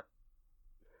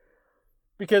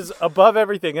 Because above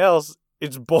everything else,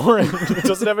 it's boring. It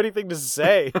doesn't have anything to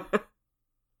say.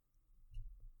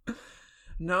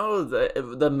 No,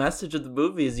 the message of the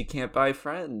movie is you can't buy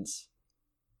friends.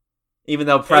 Even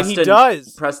though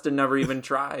Preston never even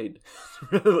tried.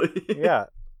 Really? Yeah.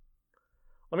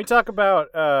 Let me talk about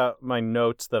my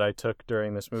notes that I took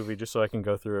during this movie, just so I can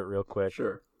go through it real quick.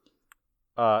 Sure.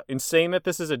 Insane that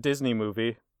this is a Disney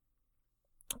movie.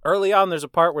 Early on, there's a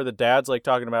part where the dad's like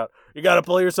talking about, you gotta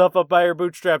pull yourself up by your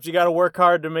bootstraps, you gotta work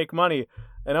hard to make money.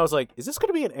 And I was like, is this going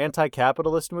to be an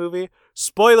anti-capitalist movie?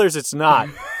 Spoilers, it's not.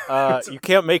 You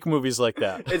can't make movies like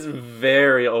that. It's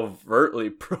very overtly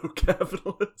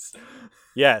pro-capitalist.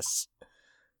 Yes.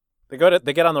 They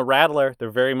get on the Rattler. They're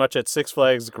very much at Six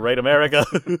Flags Great America.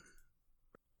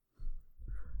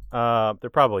 They're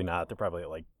probably not. They're probably at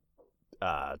like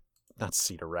not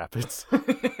Cedar Rapids.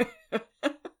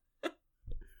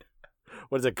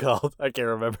 What is it called? I can't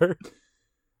remember.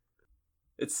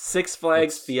 It's Six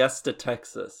Flags Fiesta,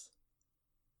 Texas.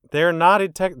 They're not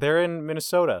in they're in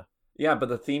Minnesota. Yeah, but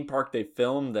the theme park they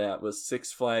filmed at was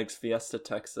Six Flags Fiesta,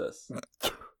 Texas.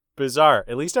 Bizarre.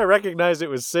 At least I recognized it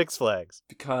was Six Flags.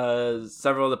 Because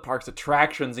several of the park's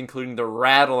attractions, including the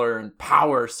Rattler and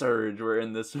Power Surge, were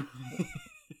in this movie.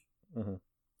 Mm-hmm.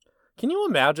 Can you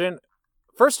imagine?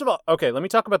 First of all, okay, let me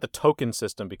talk about the token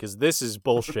system because this is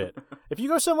bullshit. If you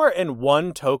go somewhere and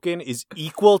one token is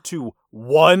equal to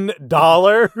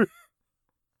 $1,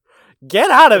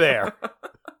 get out of there.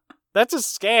 That's a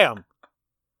scam.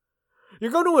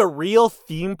 You're going to a real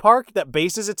theme park that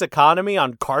bases its economy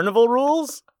on carnival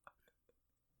rules?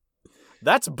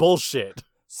 That's bullshit.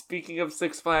 Speaking of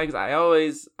Six Flags, I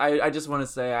just want to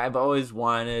say I've always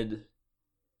wanted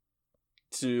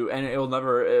to, and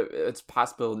it's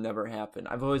possible it'll never happen.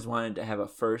 I've always wanted to have a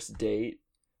first date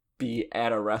be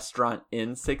at a restaurant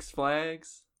in Six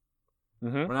Flags.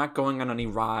 Mm-hmm. We're not going on any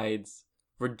rides.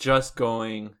 We're just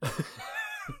going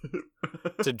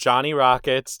to Johnny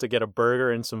Rockets to get a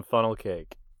burger and some funnel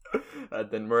cake.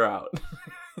 Then we're out.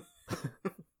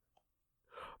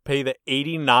 Pay the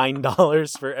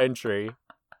 $89 for entry.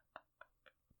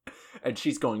 And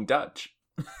she's going Dutch.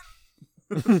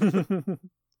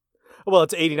 Well,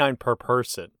 it's $89 per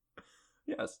person.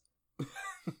 Yes.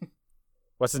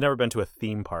 Wes has never been to a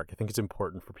theme park. I think it's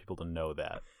important for people to know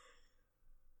that.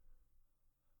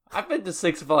 I've been to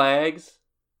Six Flags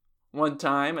one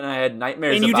time, and I had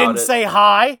nightmares about it. And you didn't say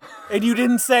hi? And you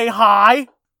didn't say hi?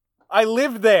 I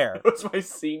lived there. It was my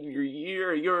senior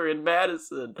year. You were in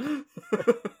Madison.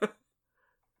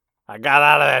 I got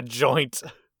out of that joint.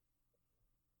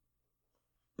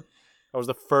 I was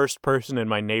the first person in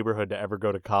my neighborhood to ever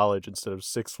go to college instead of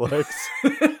Six Flags.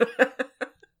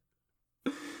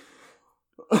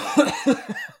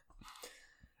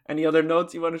 Any other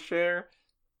notes you want to share?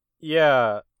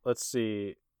 Yeah, let's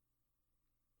see.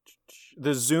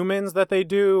 The zoom-ins that they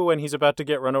do when he's about to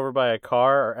get run over by a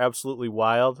car are absolutely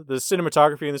wild. The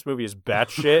cinematography in this movie is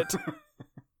batshit.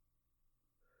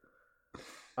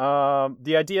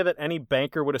 The idea that any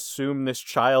banker would assume this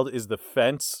child is the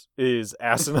fence is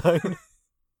asinine.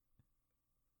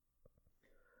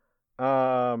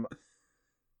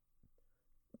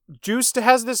 Juiced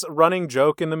has this running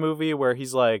joke in the movie where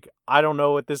he's like, I don't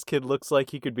know what this kid looks like.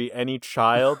 He could be any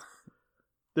child.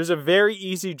 There's a very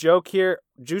easy joke here.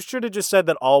 Juice should have just said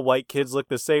that all white kids look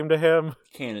the same to him.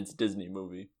 Can't, it's a Disney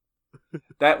movie.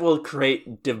 That will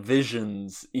create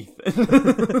divisions, Ethan.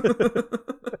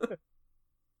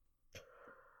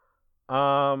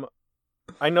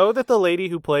 I know that the lady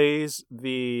who plays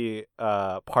the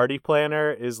party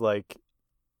planner is like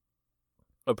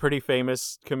a pretty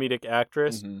famous comedic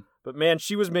actress, but man,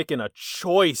 she was making a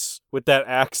choice with that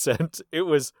accent. It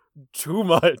was too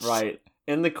much. Right.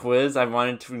 In the quiz, I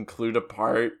wanted to include a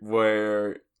part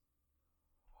where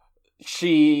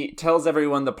she tells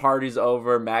everyone the party's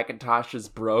over, Macintosh is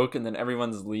broke, and then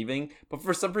everyone's leaving. But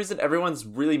for some reason, everyone's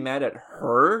really mad at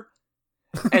her.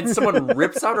 And someone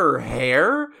rips out her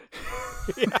hair?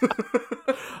 Yeah.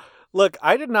 Look,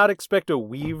 I did not expect a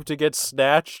weave to get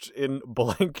snatched in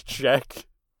Blank Check,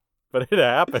 but it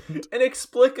happened.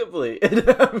 Inexplicably, it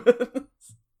happens.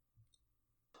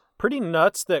 Pretty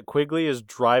nuts that Quigley is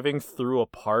driving through a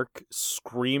park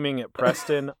screaming at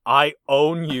Preston, I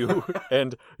own you,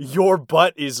 and your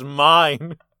butt is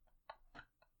mine.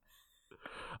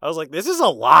 I was like, this is a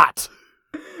lot.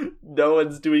 No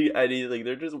one's doing anything.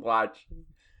 They're just watching.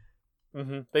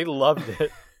 They loved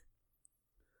it.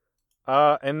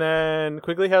 And then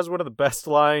Quigley has one of the best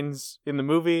lines in the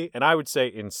movie, and I would say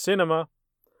in cinema,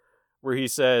 where he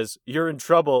says, you're in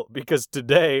trouble because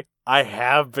today I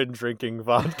have been drinking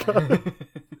vodka.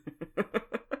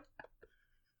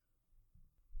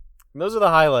 And those are the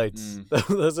highlights.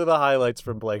 Those are the highlights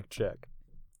from Blank Check.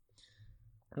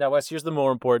 Now, Wes, here's the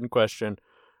more important question.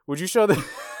 Would you show the...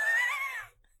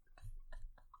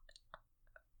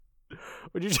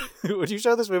 Would you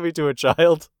show this movie to a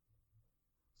child?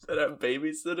 That I'm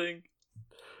babysitting?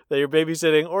 That you're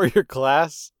babysitting or your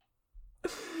class?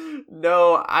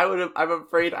 No, I'm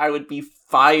afraid I would be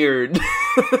fired.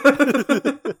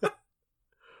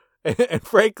 And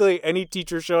frankly, any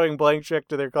teacher showing Blank Check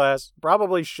to their class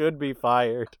probably should be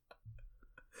fired.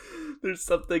 There's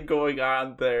something going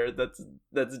on there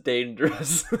that's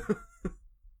dangerous.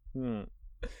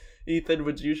 Ethan,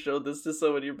 would you show this to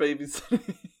someone you're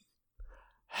babysitting?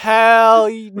 Hell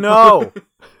no.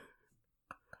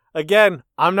 Again,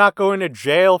 I'm not going to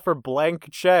jail for blank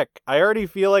check. I already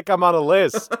feel like I'm on a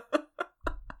list.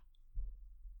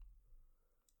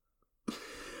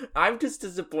 I'm just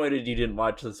disappointed you didn't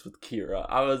watch this with Kira.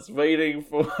 I was waiting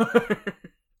for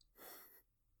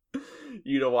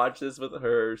you to watch this with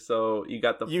her, so you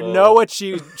got the you full... know what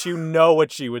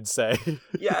she would say.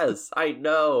 Yes, I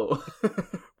know.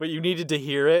 But you needed to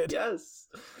hear it? Yes.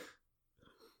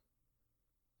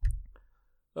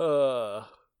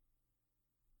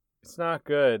 It's not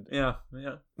good. Yeah.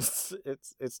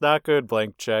 It's not good,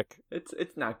 blank check.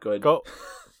 It's not good. Go.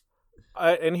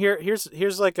 And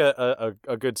here's like a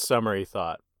good summary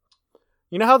thought.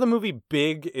 You know how the movie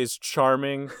Big is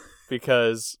charming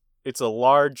because it's a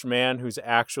large man who's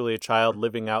actually a child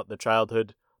living out the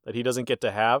childhood that he doesn't get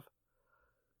to have?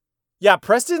 Yeah,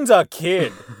 Preston's a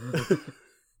kid.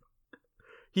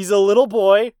 He's a little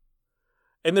boy,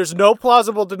 and there's no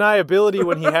plausible deniability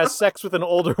when he has sex with an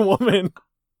older woman.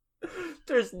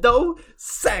 There's no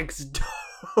sex.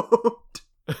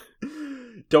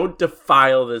 Don't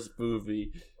defile this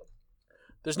movie.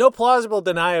 There's no plausible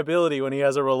deniability when he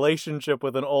has a relationship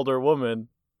with an older woman.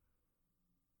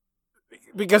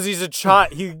 Because he's a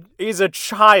child. He's a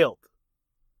child.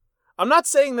 I'm not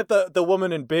saying that the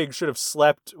woman in Big should have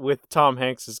slept with Tom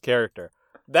Hanks' character.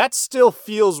 That still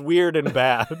feels weird and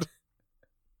bad.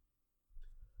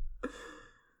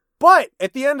 But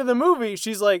at the end of the movie,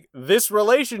 she's like, this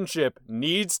relationship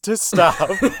needs to stop.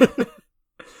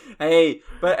 Hey,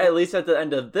 but at least at the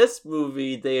end of this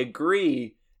movie, they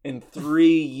agree in 3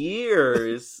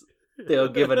 years they'll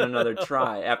give it another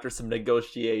try after some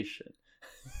negotiation.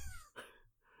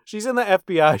 She's in the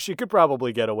FBI. She could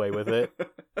probably get away with it.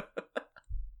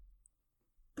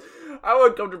 How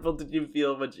uncomfortable did you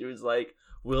feel when she was like,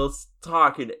 we'll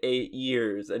talk in 8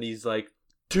 years? And he's like,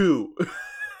 2.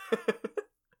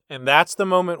 And that's the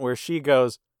moment where she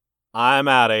goes, I'm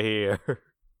out of here.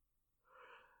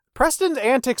 Preston's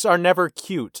antics are never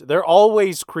cute. They're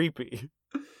always creepy.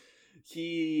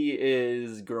 He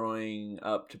is growing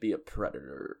up to be a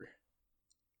predator.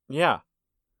 Yeah.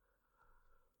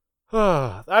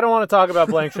 I don't want to talk about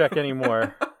Blank Check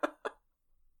anymore.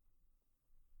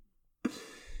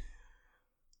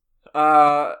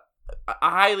 I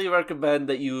highly recommend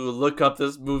that you look up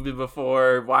this movie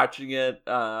before watching it.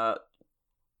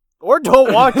 Or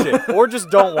don't watch it. Or just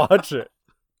don't watch it.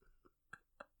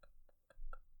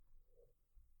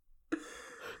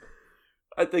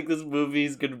 I think this movie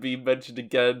is going to be mentioned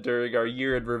again during our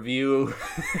year in review.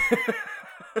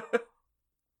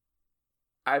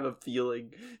 I have a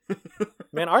feeling.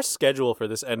 Man, our schedule for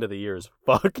this end of the year is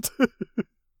fucked.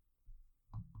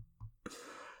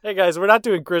 Hey guys, we're not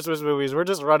doing Christmas movies. We're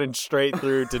just running straight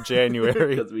through to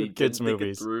January because we kids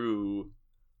movies. Through.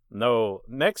 No,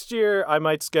 next year I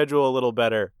might schedule a little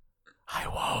better. I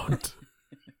won't.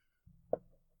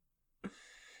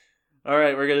 All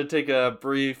right, we're gonna take a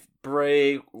brief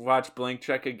break, watch Blank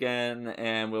Check again,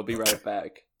 and we'll be right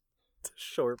back. It's a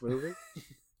short movie.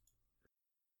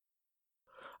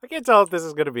 I can't tell if this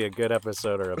is gonna be a good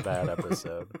episode or a bad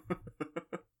episode.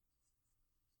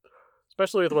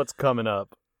 Especially with what's coming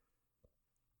up.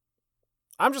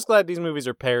 I'm just glad these movies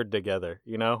are paired together,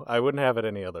 you know? I wouldn't have it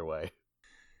any other way.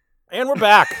 And we're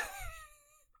back!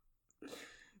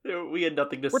 We had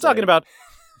nothing to say. We're talking about...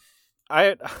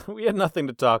 We had nothing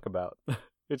to talk about.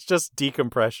 It's just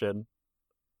decompression.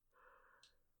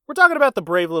 We're talking about the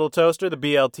Brave Little Toaster, the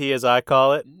BLT as I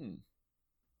call it.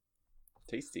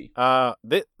 Tasty.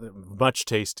 Much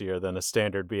tastier than a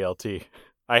standard BLT.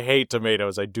 I hate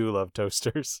tomatoes. I do love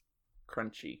toasters.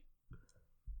 Crunchy.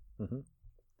 Mm-hmm.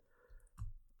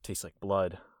 Tastes like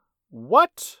blood.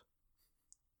 What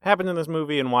happened in this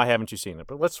movie and why haven't you seen it?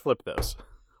 But let's flip those.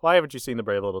 Why haven't you seen the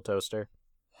Brave Little Toaster?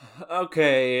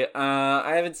 Okay,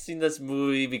 I haven't seen this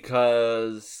movie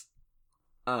because,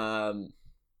 and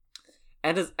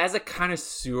as a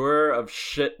connoisseur of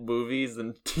shit movies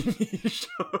and TV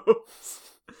shows,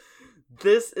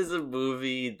 this is a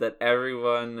movie that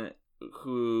everyone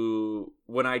who,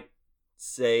 when I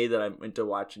say that I'm into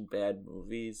watching bad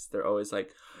movies, they're always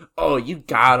like, oh, you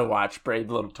gotta watch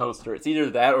Brave Little Toaster. It's either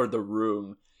that or The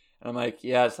Room. And I'm like,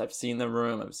 yes, I've seen The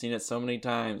Room. I've seen it so many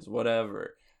times,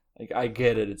 whatever. Like, I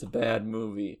get it. It's a bad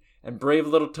movie. And Brave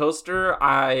Little Toaster,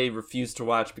 I refuse to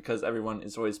watch because everyone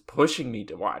is always pushing me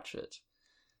to watch it.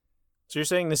 So you're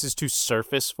saying this is too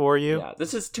surface for you? Yeah,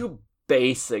 this is too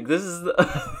basic. This is the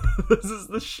this is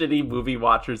the shitty movie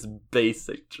watcher's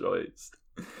basic choice.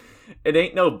 It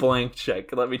ain't no blank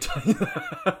check, let me tell you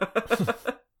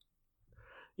that.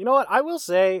 You know what? I will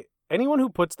say, anyone who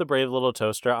puts The Brave Little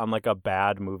Toaster on like a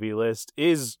bad movie list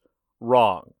is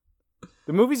wrong.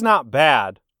 The movie's not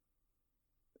bad.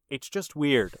 It's just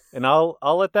weird. And I'll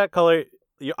let that color...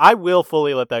 I will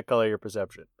fully let that color your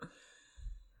perception.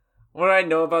 What I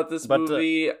know about this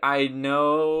movie, I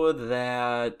know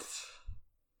that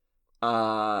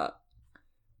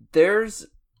there's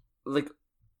like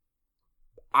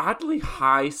oddly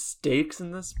high stakes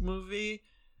in this movie.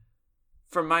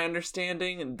 From my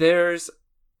understanding,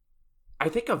 I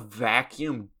think a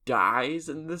vacuum dies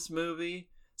in this movie.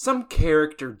 Some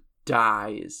character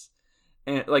dies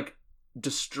and like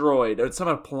destroyed, or some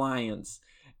appliance,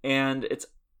 and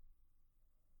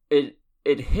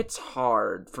it hits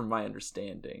hard from my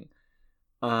understanding.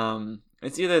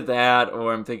 It's either that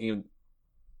or I'm thinking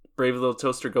Brave Little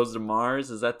Toaster Goes to Mars.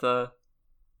 Is that the...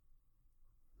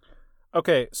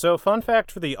 Okay, so fun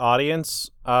fact for the audience.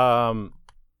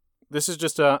 This is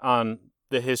just on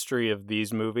the history of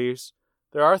these movies.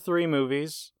 There are 3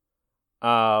 movies.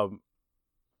 There's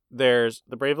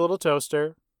The Brave Little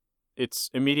Toaster. Its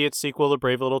immediate sequel, The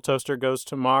Brave Little Toaster Goes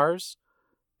to Mars.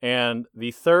 And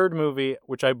the 3rd movie,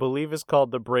 which I believe is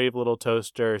called The Brave Little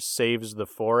Toaster Saves the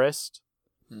Forest.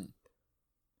 And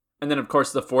then, of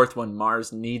course, the 4th one,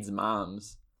 Mars Needs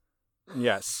Moms.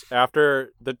 Yes,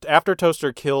 after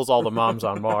Toaster kills all the moms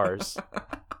on Mars,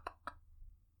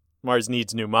 Mars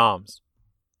needs new moms.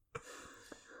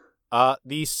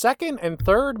 The 2nd and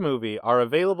 3rd movie are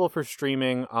available for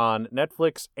streaming on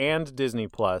Netflix and Disney+.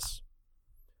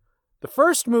 The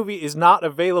 1st movie is not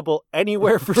available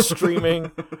anywhere for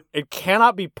streaming. It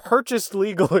cannot be purchased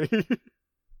legally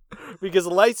because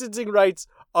licensing rights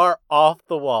are off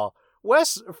the wall.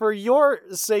 Wes, for your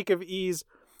sake of ease,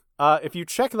 if you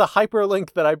check the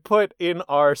hyperlink that I put in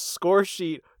our score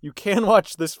sheet, you can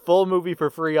watch this full movie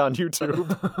for free on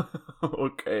YouTube.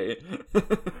 Okay.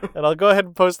 And I'll go ahead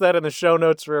and post that in the show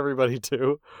notes for everybody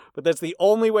too. But that's the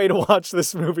only way to watch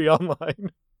this movie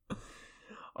online.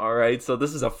 All right, so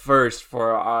this is a first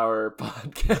for our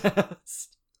podcast.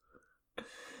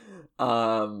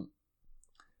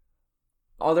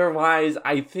 Otherwise,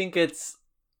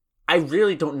 I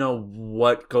really don't know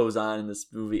what goes on in this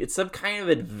movie. It's some kind of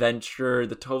adventure.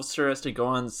 The toaster has to go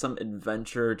on some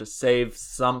adventure to save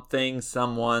something,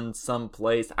 someone,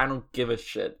 someplace. I don't give a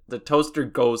shit. The toaster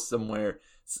goes somewhere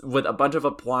with a bunch of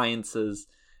appliances,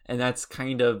 and that's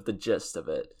kind of the gist of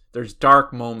it. There's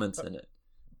dark moments in it.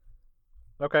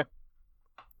 Okay.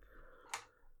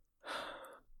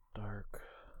 Dark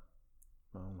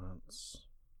moments.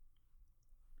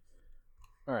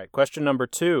 All right, question number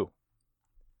 2.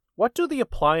 What do the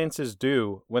appliances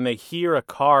do when they hear a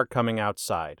car coming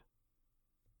outside?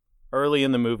 Early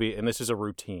in the movie, and this is a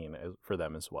routine for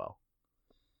them as well.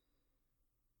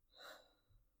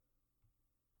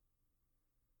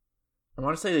 I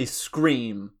want to say they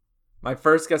scream. My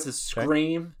first guess is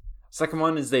scream. Okay. Second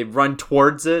one is they run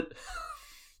towards it.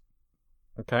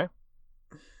 Okay.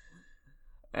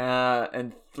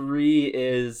 And 3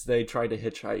 is they try to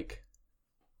hitchhike.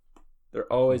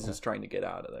 They're always just trying to get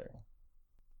out of there.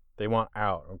 They want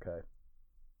out. Okay.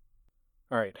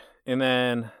 All right. And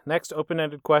then next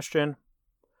open-ended question.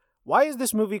 Why is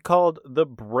this movie called The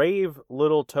Brave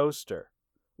Little Toaster?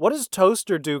 What does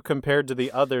Toaster do compared to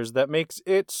the others that makes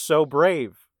it so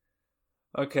brave?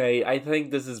 Okay, I think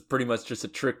this is pretty much just a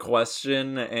trick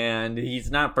question, and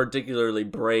he's not particularly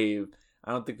brave.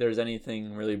 I don't think there's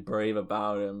anything really brave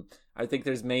about him. I think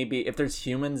there's maybe, if there's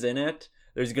humans in it,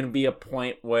 there's going to be a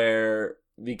point where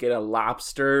we get a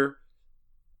lobster,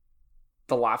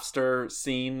 the lobster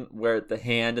scene where the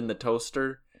hand in the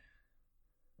toaster.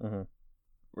 Mm-hmm.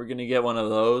 We're going to get one of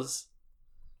those.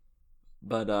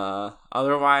 But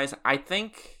otherwise, I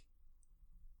think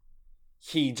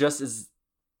he just is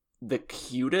the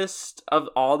cutest of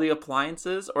all the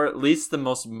appliances, or at least the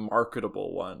most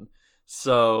marketable one.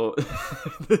 So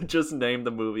just name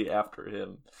the movie after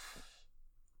him.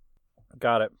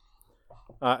 Got it.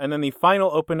 And then the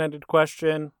final open-ended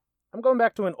question. I'm going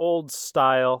back to an old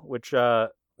style, which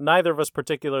neither of us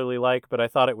particularly like, but I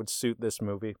thought it would suit this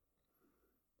movie.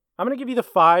 I'm going to give you the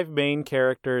 5 main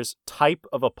characters' type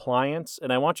of appliance,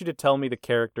 and I want you to tell me the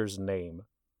character's name.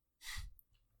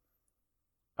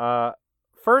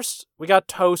 First, we got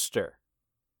Toaster.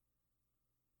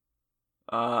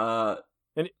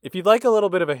 And if you'd like a little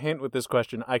bit of a hint with this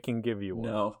question, I can give you one.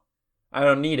 No, I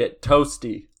don't need it.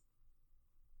 Toasty.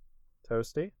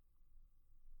 Toasty?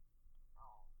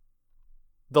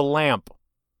 The lamp.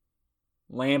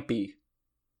 Lampy.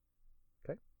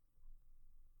 Okay.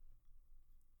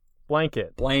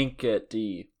 Blanket.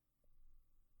 Blankety.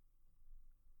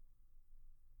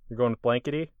 You're going with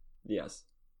blankety? Yes.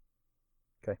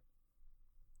 Okay.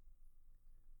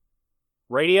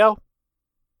 Radio?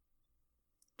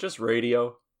 Just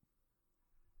radio.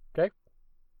 Okay.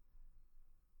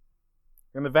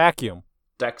 And the vacuum?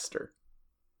 Dexter.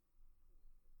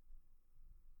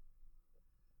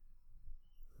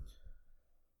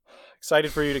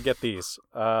 Excited for you to get these.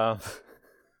 I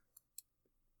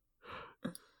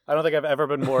don't think I've ever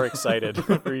been more excited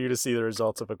for you to see the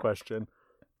results of a question.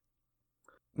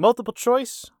 Multiple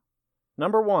choice.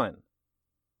 Number 1.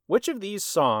 Which of these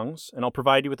songs, and I'll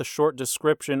provide you with a short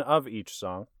description of each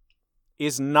song,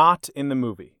 is not in the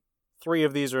movie? 3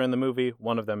 of these are in the movie,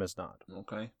 1 of them is not.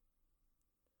 Okay.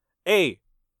 A.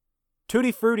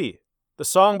 Tutti Frutti, the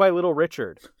song by Little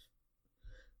Richard.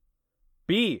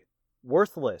 B.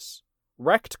 Worthless.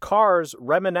 Wrecked cars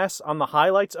reminisce on the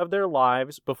highlights of their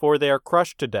lives before they are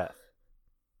crushed to death.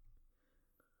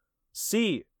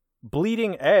 C.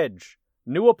 Bleeding Edge.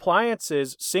 New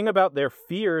appliances sing about their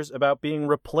fears about being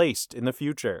replaced in the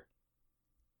future.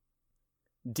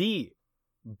 D.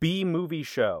 B-movie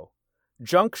show.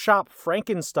 Junk shop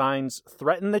Frankensteins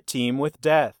threaten the team with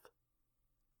death.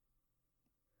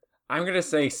 I'm gonna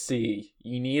say C.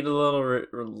 You need a little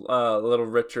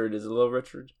Richard. Is it Little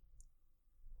Richard?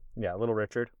 Yeah, Little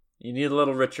Richard. You need a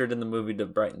Little Richard in the movie to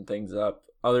brighten things up.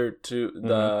 Other two,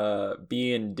 the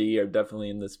B and D are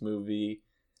definitely in this movie.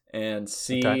 And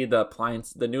C, okay.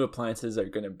 the new appliances are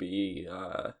going to be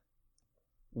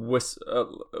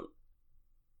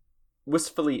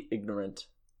wistfully ignorant.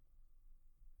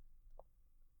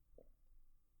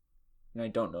 And I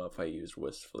don't know if I used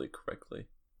wistfully correctly.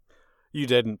 You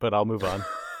didn't, but I'll move on.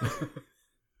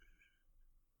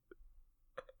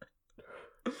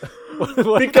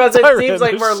 Because it seems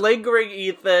like we're lingering,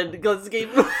 Ethan.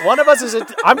 One of us is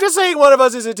I'm just saying one of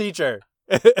us is a teacher.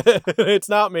 It's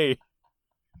not me.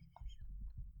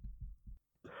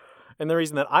 And the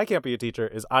reason that I can't be a teacher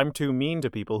is I'm too mean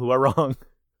to people who are wrong.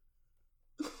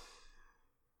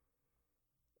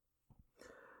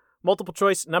 Multiple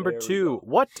choice number 2.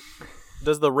 What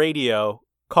does the radio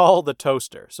call the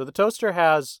toaster? So the toaster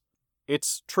has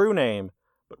its true name,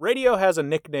 but radio has a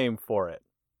nickname for it.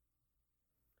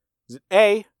 Is it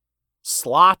A,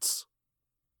 slots,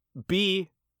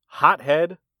 B,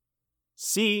 hothead,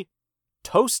 C,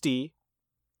 toasty,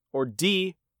 or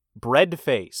D, bread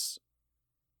face?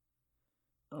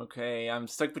 Okay, I'm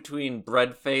stuck between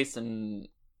bread face and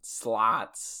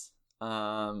slots.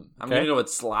 I'm gonna go with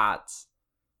slots.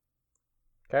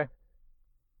 Okay.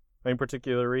 Any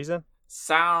particular reason?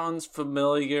 Sounds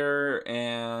familiar,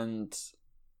 and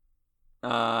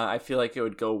I feel like it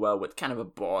would go well with kind of a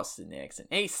Boston accent.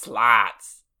 Hey,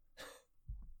 slots!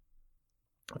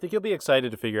 I think you'll be excited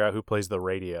to figure out who plays the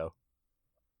radio.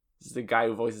 This is the guy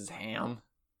who voices Ham.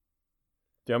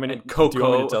 Do you want me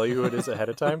to tell you who it is ahead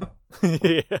of time?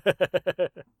 Yeah.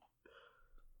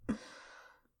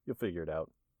 You'll figure it out.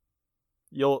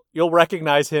 You'll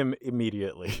recognize him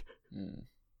immediately.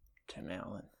 Tim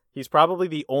Allen. He's probably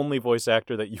the only voice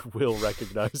actor that you will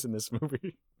recognize in this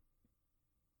movie.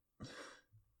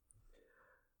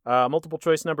 Multiple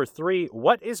choice number 3.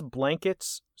 What is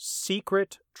Blanket's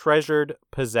secret treasured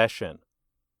possession?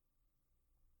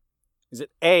 Is it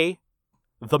A,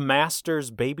 the master's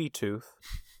baby tooth,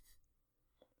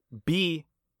 B,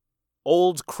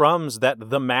 old crumbs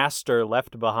that the master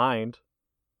left behind,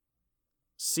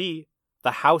 C,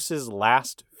 the house's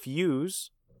last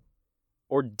fuse,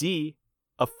 or D,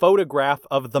 a photograph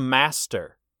of the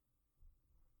master?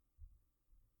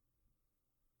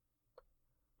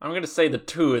 I'm going to say the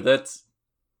 2.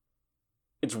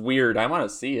 It's weird. I want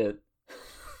to see it.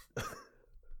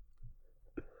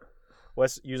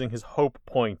 Wes using his hope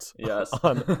points yes.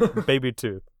 on baby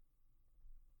tooth.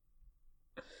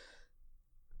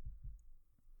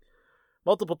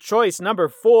 Multiple choice number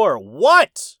 4.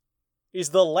 What is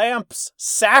the lamp's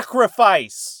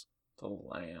sacrifice? The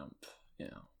lamp,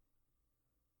 yeah.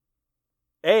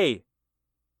 A,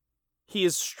 he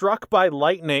is struck by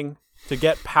lightning to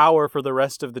get power for the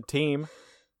rest of the team.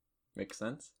 Makes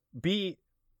sense. B,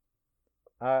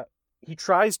 he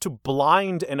tries to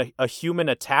blind a human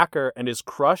attacker and is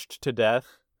crushed to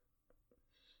death.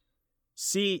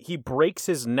 C, he breaks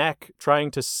his neck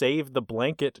trying to save the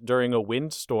blanket during a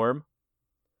windstorm.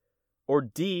 Or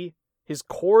D, his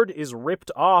cord is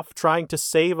ripped off trying to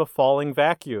save a falling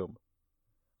vacuum.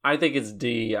 I think it's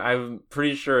D. I'm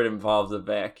pretty sure it involves a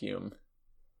vacuum.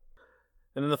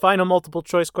 And then the final multiple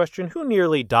choice question, who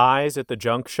nearly dies at the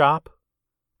junk shop?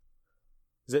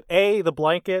 Is it A, the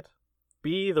blanket,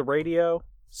 B, the radio,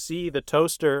 C, the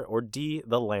toaster, or D,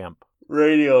 the lamp?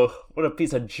 Radio. What a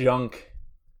piece of junk.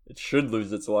 It should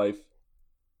lose its life.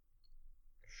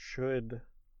 Should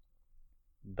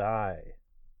die.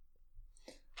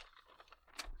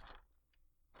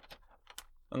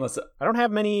 Unless I don't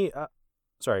have many.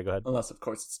 Sorry, go ahead. Unless, of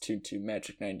course, it's 2-2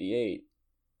 Magic 98.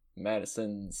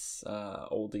 Madison's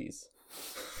oldies.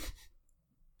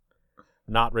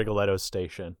 Not Rigoletto's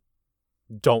station.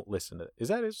 Don't listen to it. Is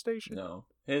that his station? No.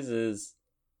 His is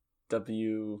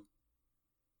W.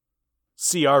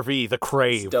 CRV, the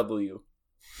Crave. It's W.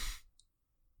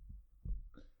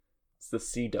 It's the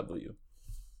CW.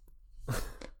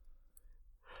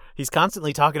 He's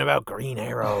constantly talking about Green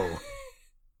Arrow.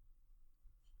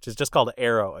 Which is just called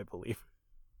Arrow, I believe.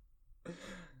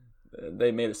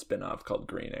 They made a spin-off called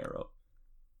Green Arrow.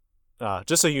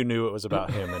 Just so you knew it was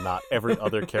about him and not every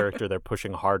other character they're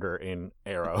pushing harder in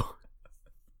Arrow.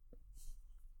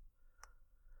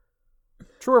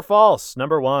 True or false?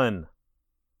 Number 1.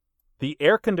 The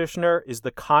air conditioner is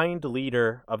the kind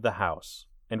leader of the house,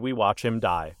 and we watch him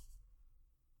die.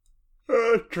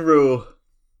 True.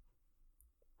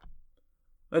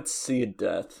 Let's see a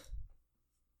death.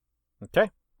 Okay.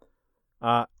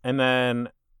 And then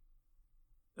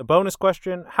a bonus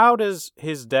question. How does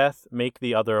his death make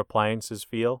the other appliances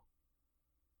feel?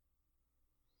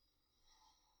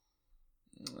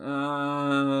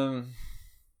 They're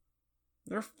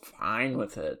fine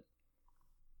with it.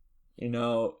 You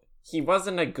know, he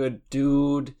wasn't a good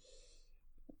dude.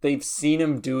 They've seen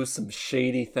him do some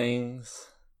shady things.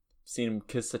 Seen him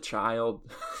kiss a child.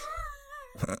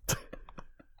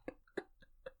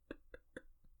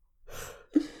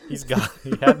 He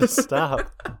had to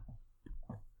stop.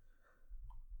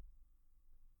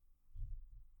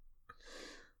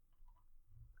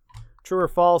 True or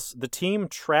false? The team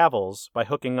travels by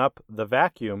hooking up the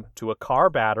vacuum to a car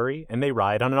battery and they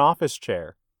ride on an office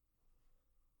chair.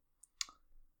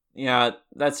 Yeah,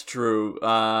 that's true.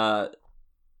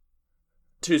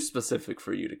 Too specific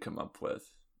for you to come up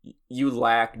with. You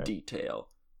lack detail.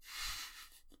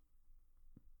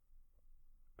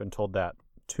 Been told that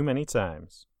too many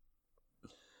times.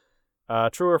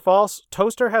 True or false?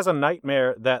 Toaster has a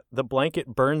nightmare that the blanket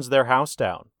burns their house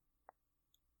down.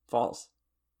 False.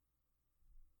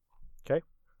 Okay.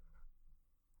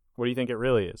 What do you think it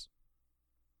really is?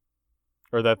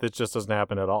 Or that it just doesn't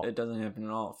happen at all? It doesn't happen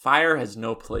at all. Fire has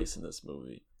no place in this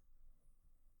movie.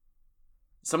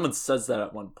 Someone says that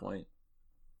at one point.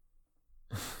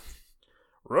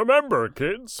 Remember,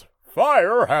 kids,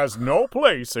 fire has no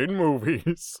place in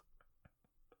movies.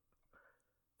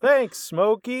 Thanks,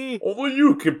 Smokey. Only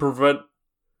you can prevent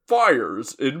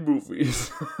fires in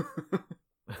movies.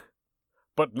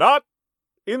 But not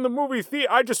in the movie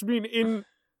theater. I just mean in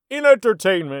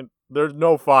entertainment, there's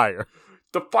no fire.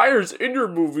 The fires in your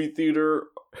movie theater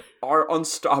are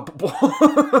unstoppable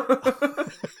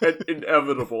and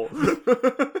inevitable.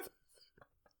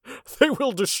 They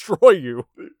will destroy you.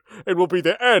 It will be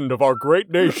the end of our great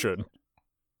nation.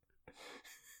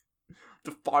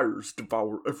 The fires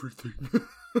devour everything.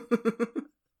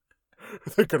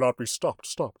 They cannot be stopped.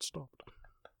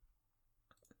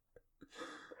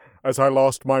 As I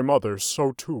lost my mother,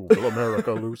 so too will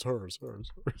America lose hers.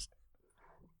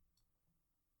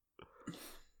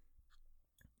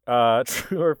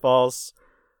 True or false?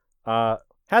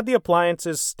 Had the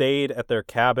appliances stayed at their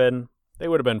cabin, they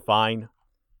would have been fine.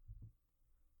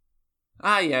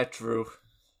 Yeah, true.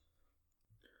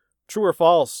 True or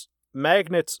false?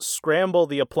 Magnets scramble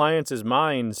the appliances'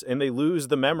 minds and they lose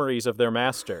the memories of their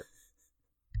master.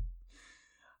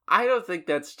 I don't think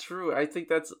that's true. I think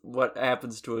that's what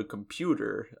happens to a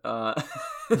computer.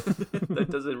 That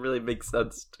doesn't really make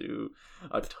sense to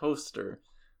a toaster.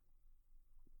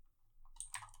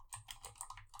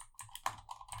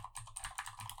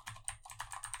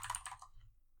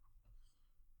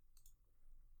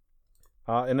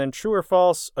 And then true or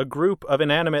false, a group of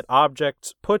inanimate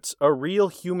objects puts a real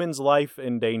human's life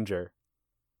in danger.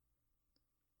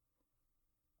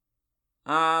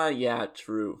 Yeah,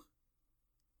 true.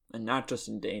 And not just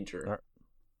in danger. Right.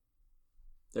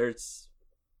 There's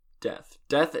death.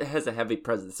 Death has a heavy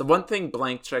presence. The one thing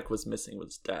Blank Check was missing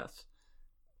was death.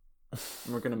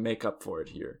 And we're going to make up for it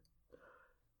here.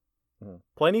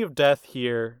 Plenty of death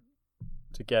here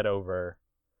to get over.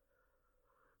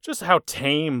 Just how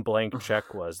tame Blank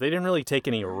Check was. They didn't really take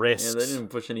any risks. Yeah, they didn't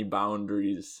push any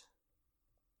boundaries.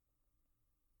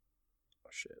 Oh,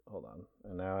 shit. Hold on.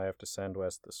 And now I have to send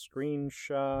Wes the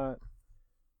screenshot,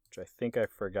 which I think I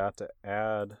forgot to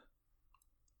add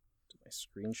to my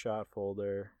screenshot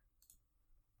folder.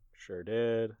 Sure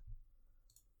did.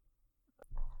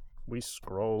 We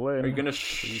scrolling. Are you going to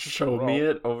show me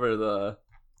it over the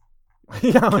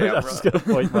yeah, camera? I'm just going to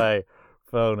point my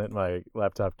phone at my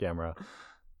laptop camera.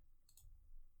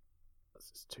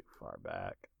 This is too far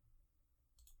back.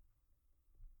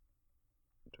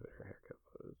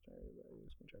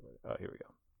 check. Oh, here we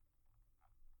go.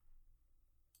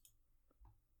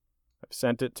 I've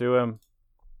sent it to him.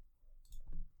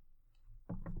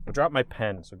 I dropped my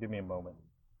pen, so give me a moment.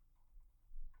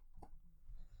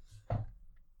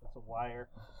 That's a wire.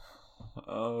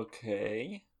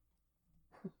 Okay.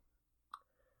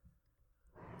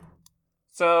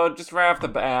 So, just right off the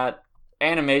bat,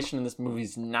 animation in this movie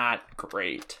is not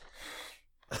great.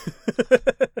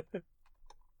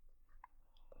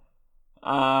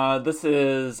 This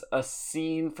is a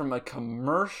scene from a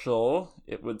commercial,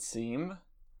 it would seem.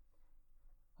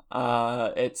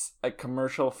 It's a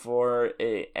commercial for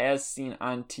a as seen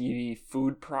on TV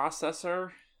food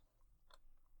processor.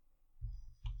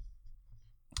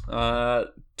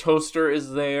 Toaster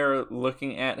is there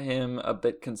looking at him a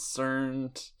bit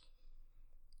concerned.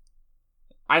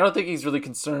 I don't think he's really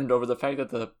concerned over the fact that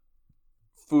the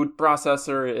food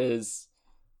processor is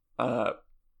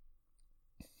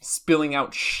spilling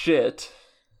out shit.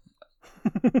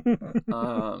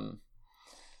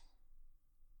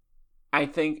 I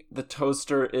think the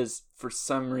toaster is, for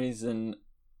some reason,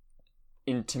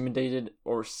 intimidated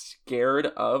or scared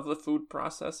of the food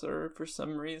processor for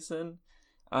some reason.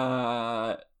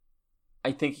 I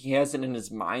think he has it in his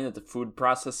mind that the food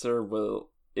processor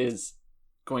is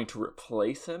going to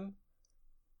replace him.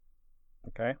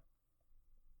 Okay.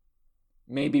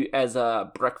 Maybe as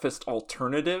a breakfast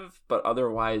alternative, but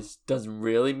otherwise doesn't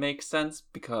really make sense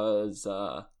because,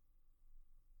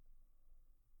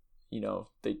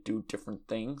 they do different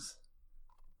things.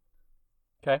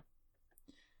 Okay.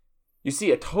 You see,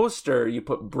 a toaster, you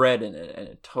put bread in it and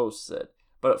it toasts it.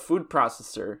 But a food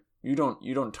processor, you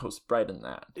don't toast bread in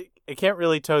that. It can't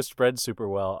really toast bread super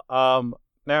well.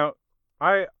 Now,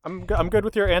 I'm good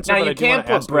with your answer. Now, but you can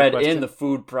put bread in the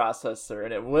food processor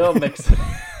and it will mix it.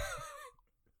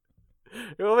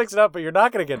 It will mix it up, but you're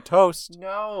not going to get toast.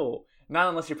 No, not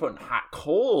unless you're putting hot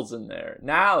coals in there.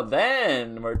 Now,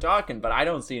 then we're talking, but I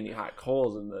don't see any hot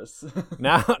coals in this.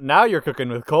 Now you're cooking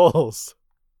with coals.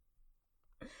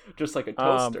 Just like a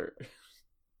toaster.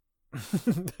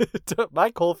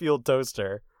 My coal-fueled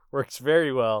toaster works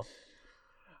very well.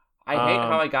 I hate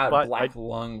how I got a black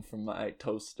lung from my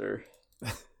toaster.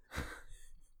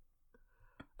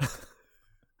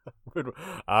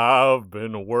 I've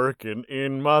been working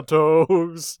in my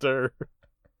toaster.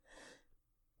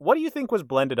 What do you think was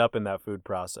blended up in that food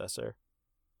processor?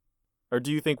 Or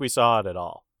do you think we saw it at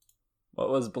all? What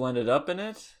was blended up in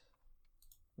it?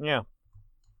 Yeah.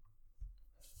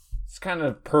 It's kind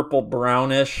of purple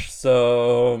brownish,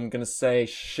 so I'm going to say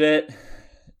shit,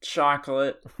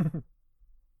 chocolate,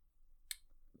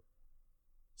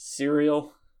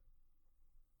 cereal,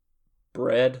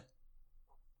 bread.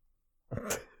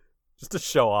 Just to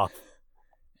show off.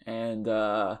 And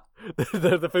the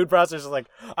food processor is like,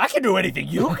 I can do anything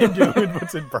you can do, and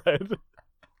puts in bread.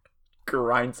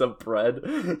 Grinds up bread.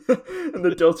 And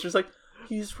the toaster's like,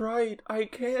 he's right, I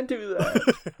can do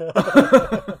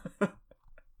that.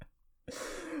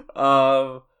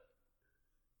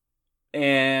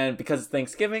 And because it's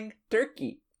Thanksgiving,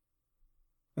 turkey.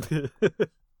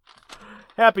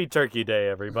 Happy Turkey Day,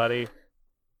 everybody.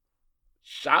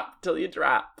 Shop till you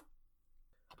drop.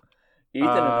 Ethan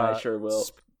and I sure will.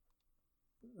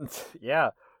 Yeah.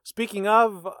 Speaking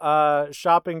of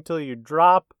shopping till you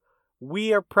drop,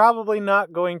 we are probably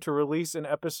not going to release an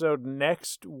episode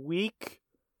next week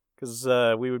because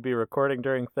we would be recording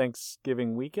during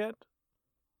Thanksgiving weekend.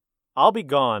 I'll be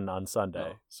gone on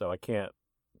Sunday, so I can't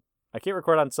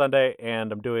record on Sunday,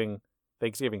 and I'm doing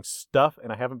Thanksgiving stuff,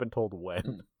 and I haven't been told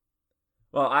when.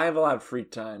 Well, I have a lot of free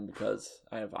time because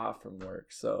I have off from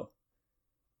work, so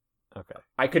okay.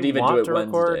 I could even do it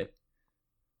Wednesday. Record?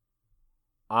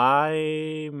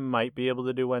 I might be able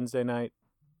to do Wednesday night,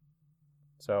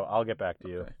 so I'll get back to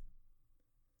you.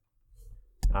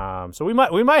 Okay. So we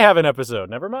might have an episode.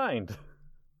 Never mind.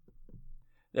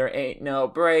 There ain't no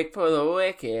break for the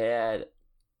wicked.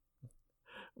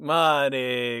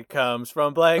 Money comes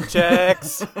from blank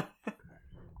checks.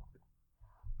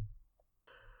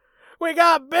 We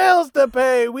got bills to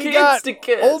pay. We Kids got to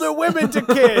kiss. Older women to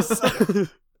kiss.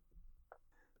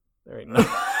 There ain't no.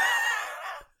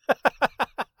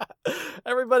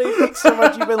 Everybody, thanks so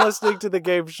much. You've been listening to the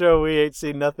game show. We ain't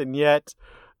seen nothing yet.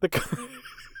 The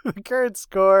current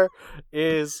score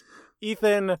is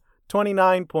Ethan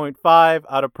 29.5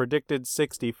 out of predicted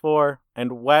 64,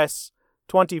 and Wes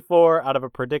 24 out of a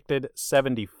predicted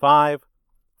 75.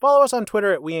 Follow us on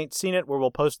Twitter at We Ain't Seen It, where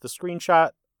we'll post the screenshot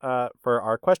for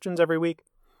our questions every week.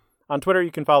 On Twitter,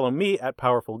 you can follow me at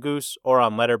Powerful Goose or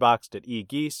on Letterboxd at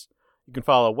eGeese. You can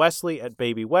follow Wesley at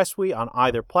Baby Weswy on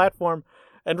either platform.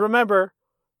 And remember,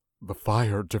 the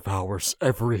fire devours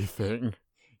everything.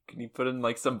 Can you put in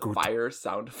like some fire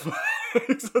sound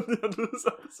effects at the end of this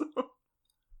episode?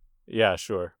 Yeah,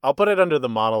 sure. I'll put it under the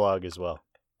monologue as well.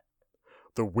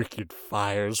 The wicked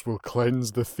fires will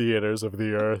cleanse the theaters of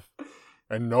the earth,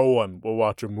 and no one will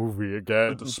watch a movie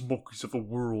again. And the smokies of the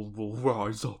world will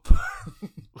rise up.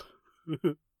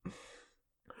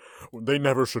 They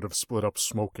never should have split up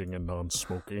smoking and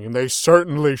non-smoking, and they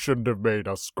certainly shouldn't have made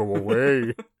us go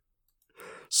away.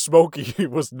 Smokey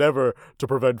was never to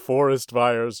prevent forest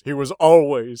fires. He was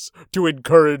always to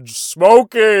encourage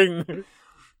smoking!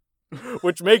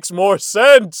 Which makes more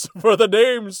sense for the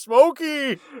name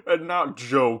Smokey! And not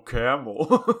Joe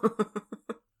Camel.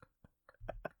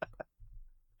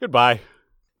 Goodbye.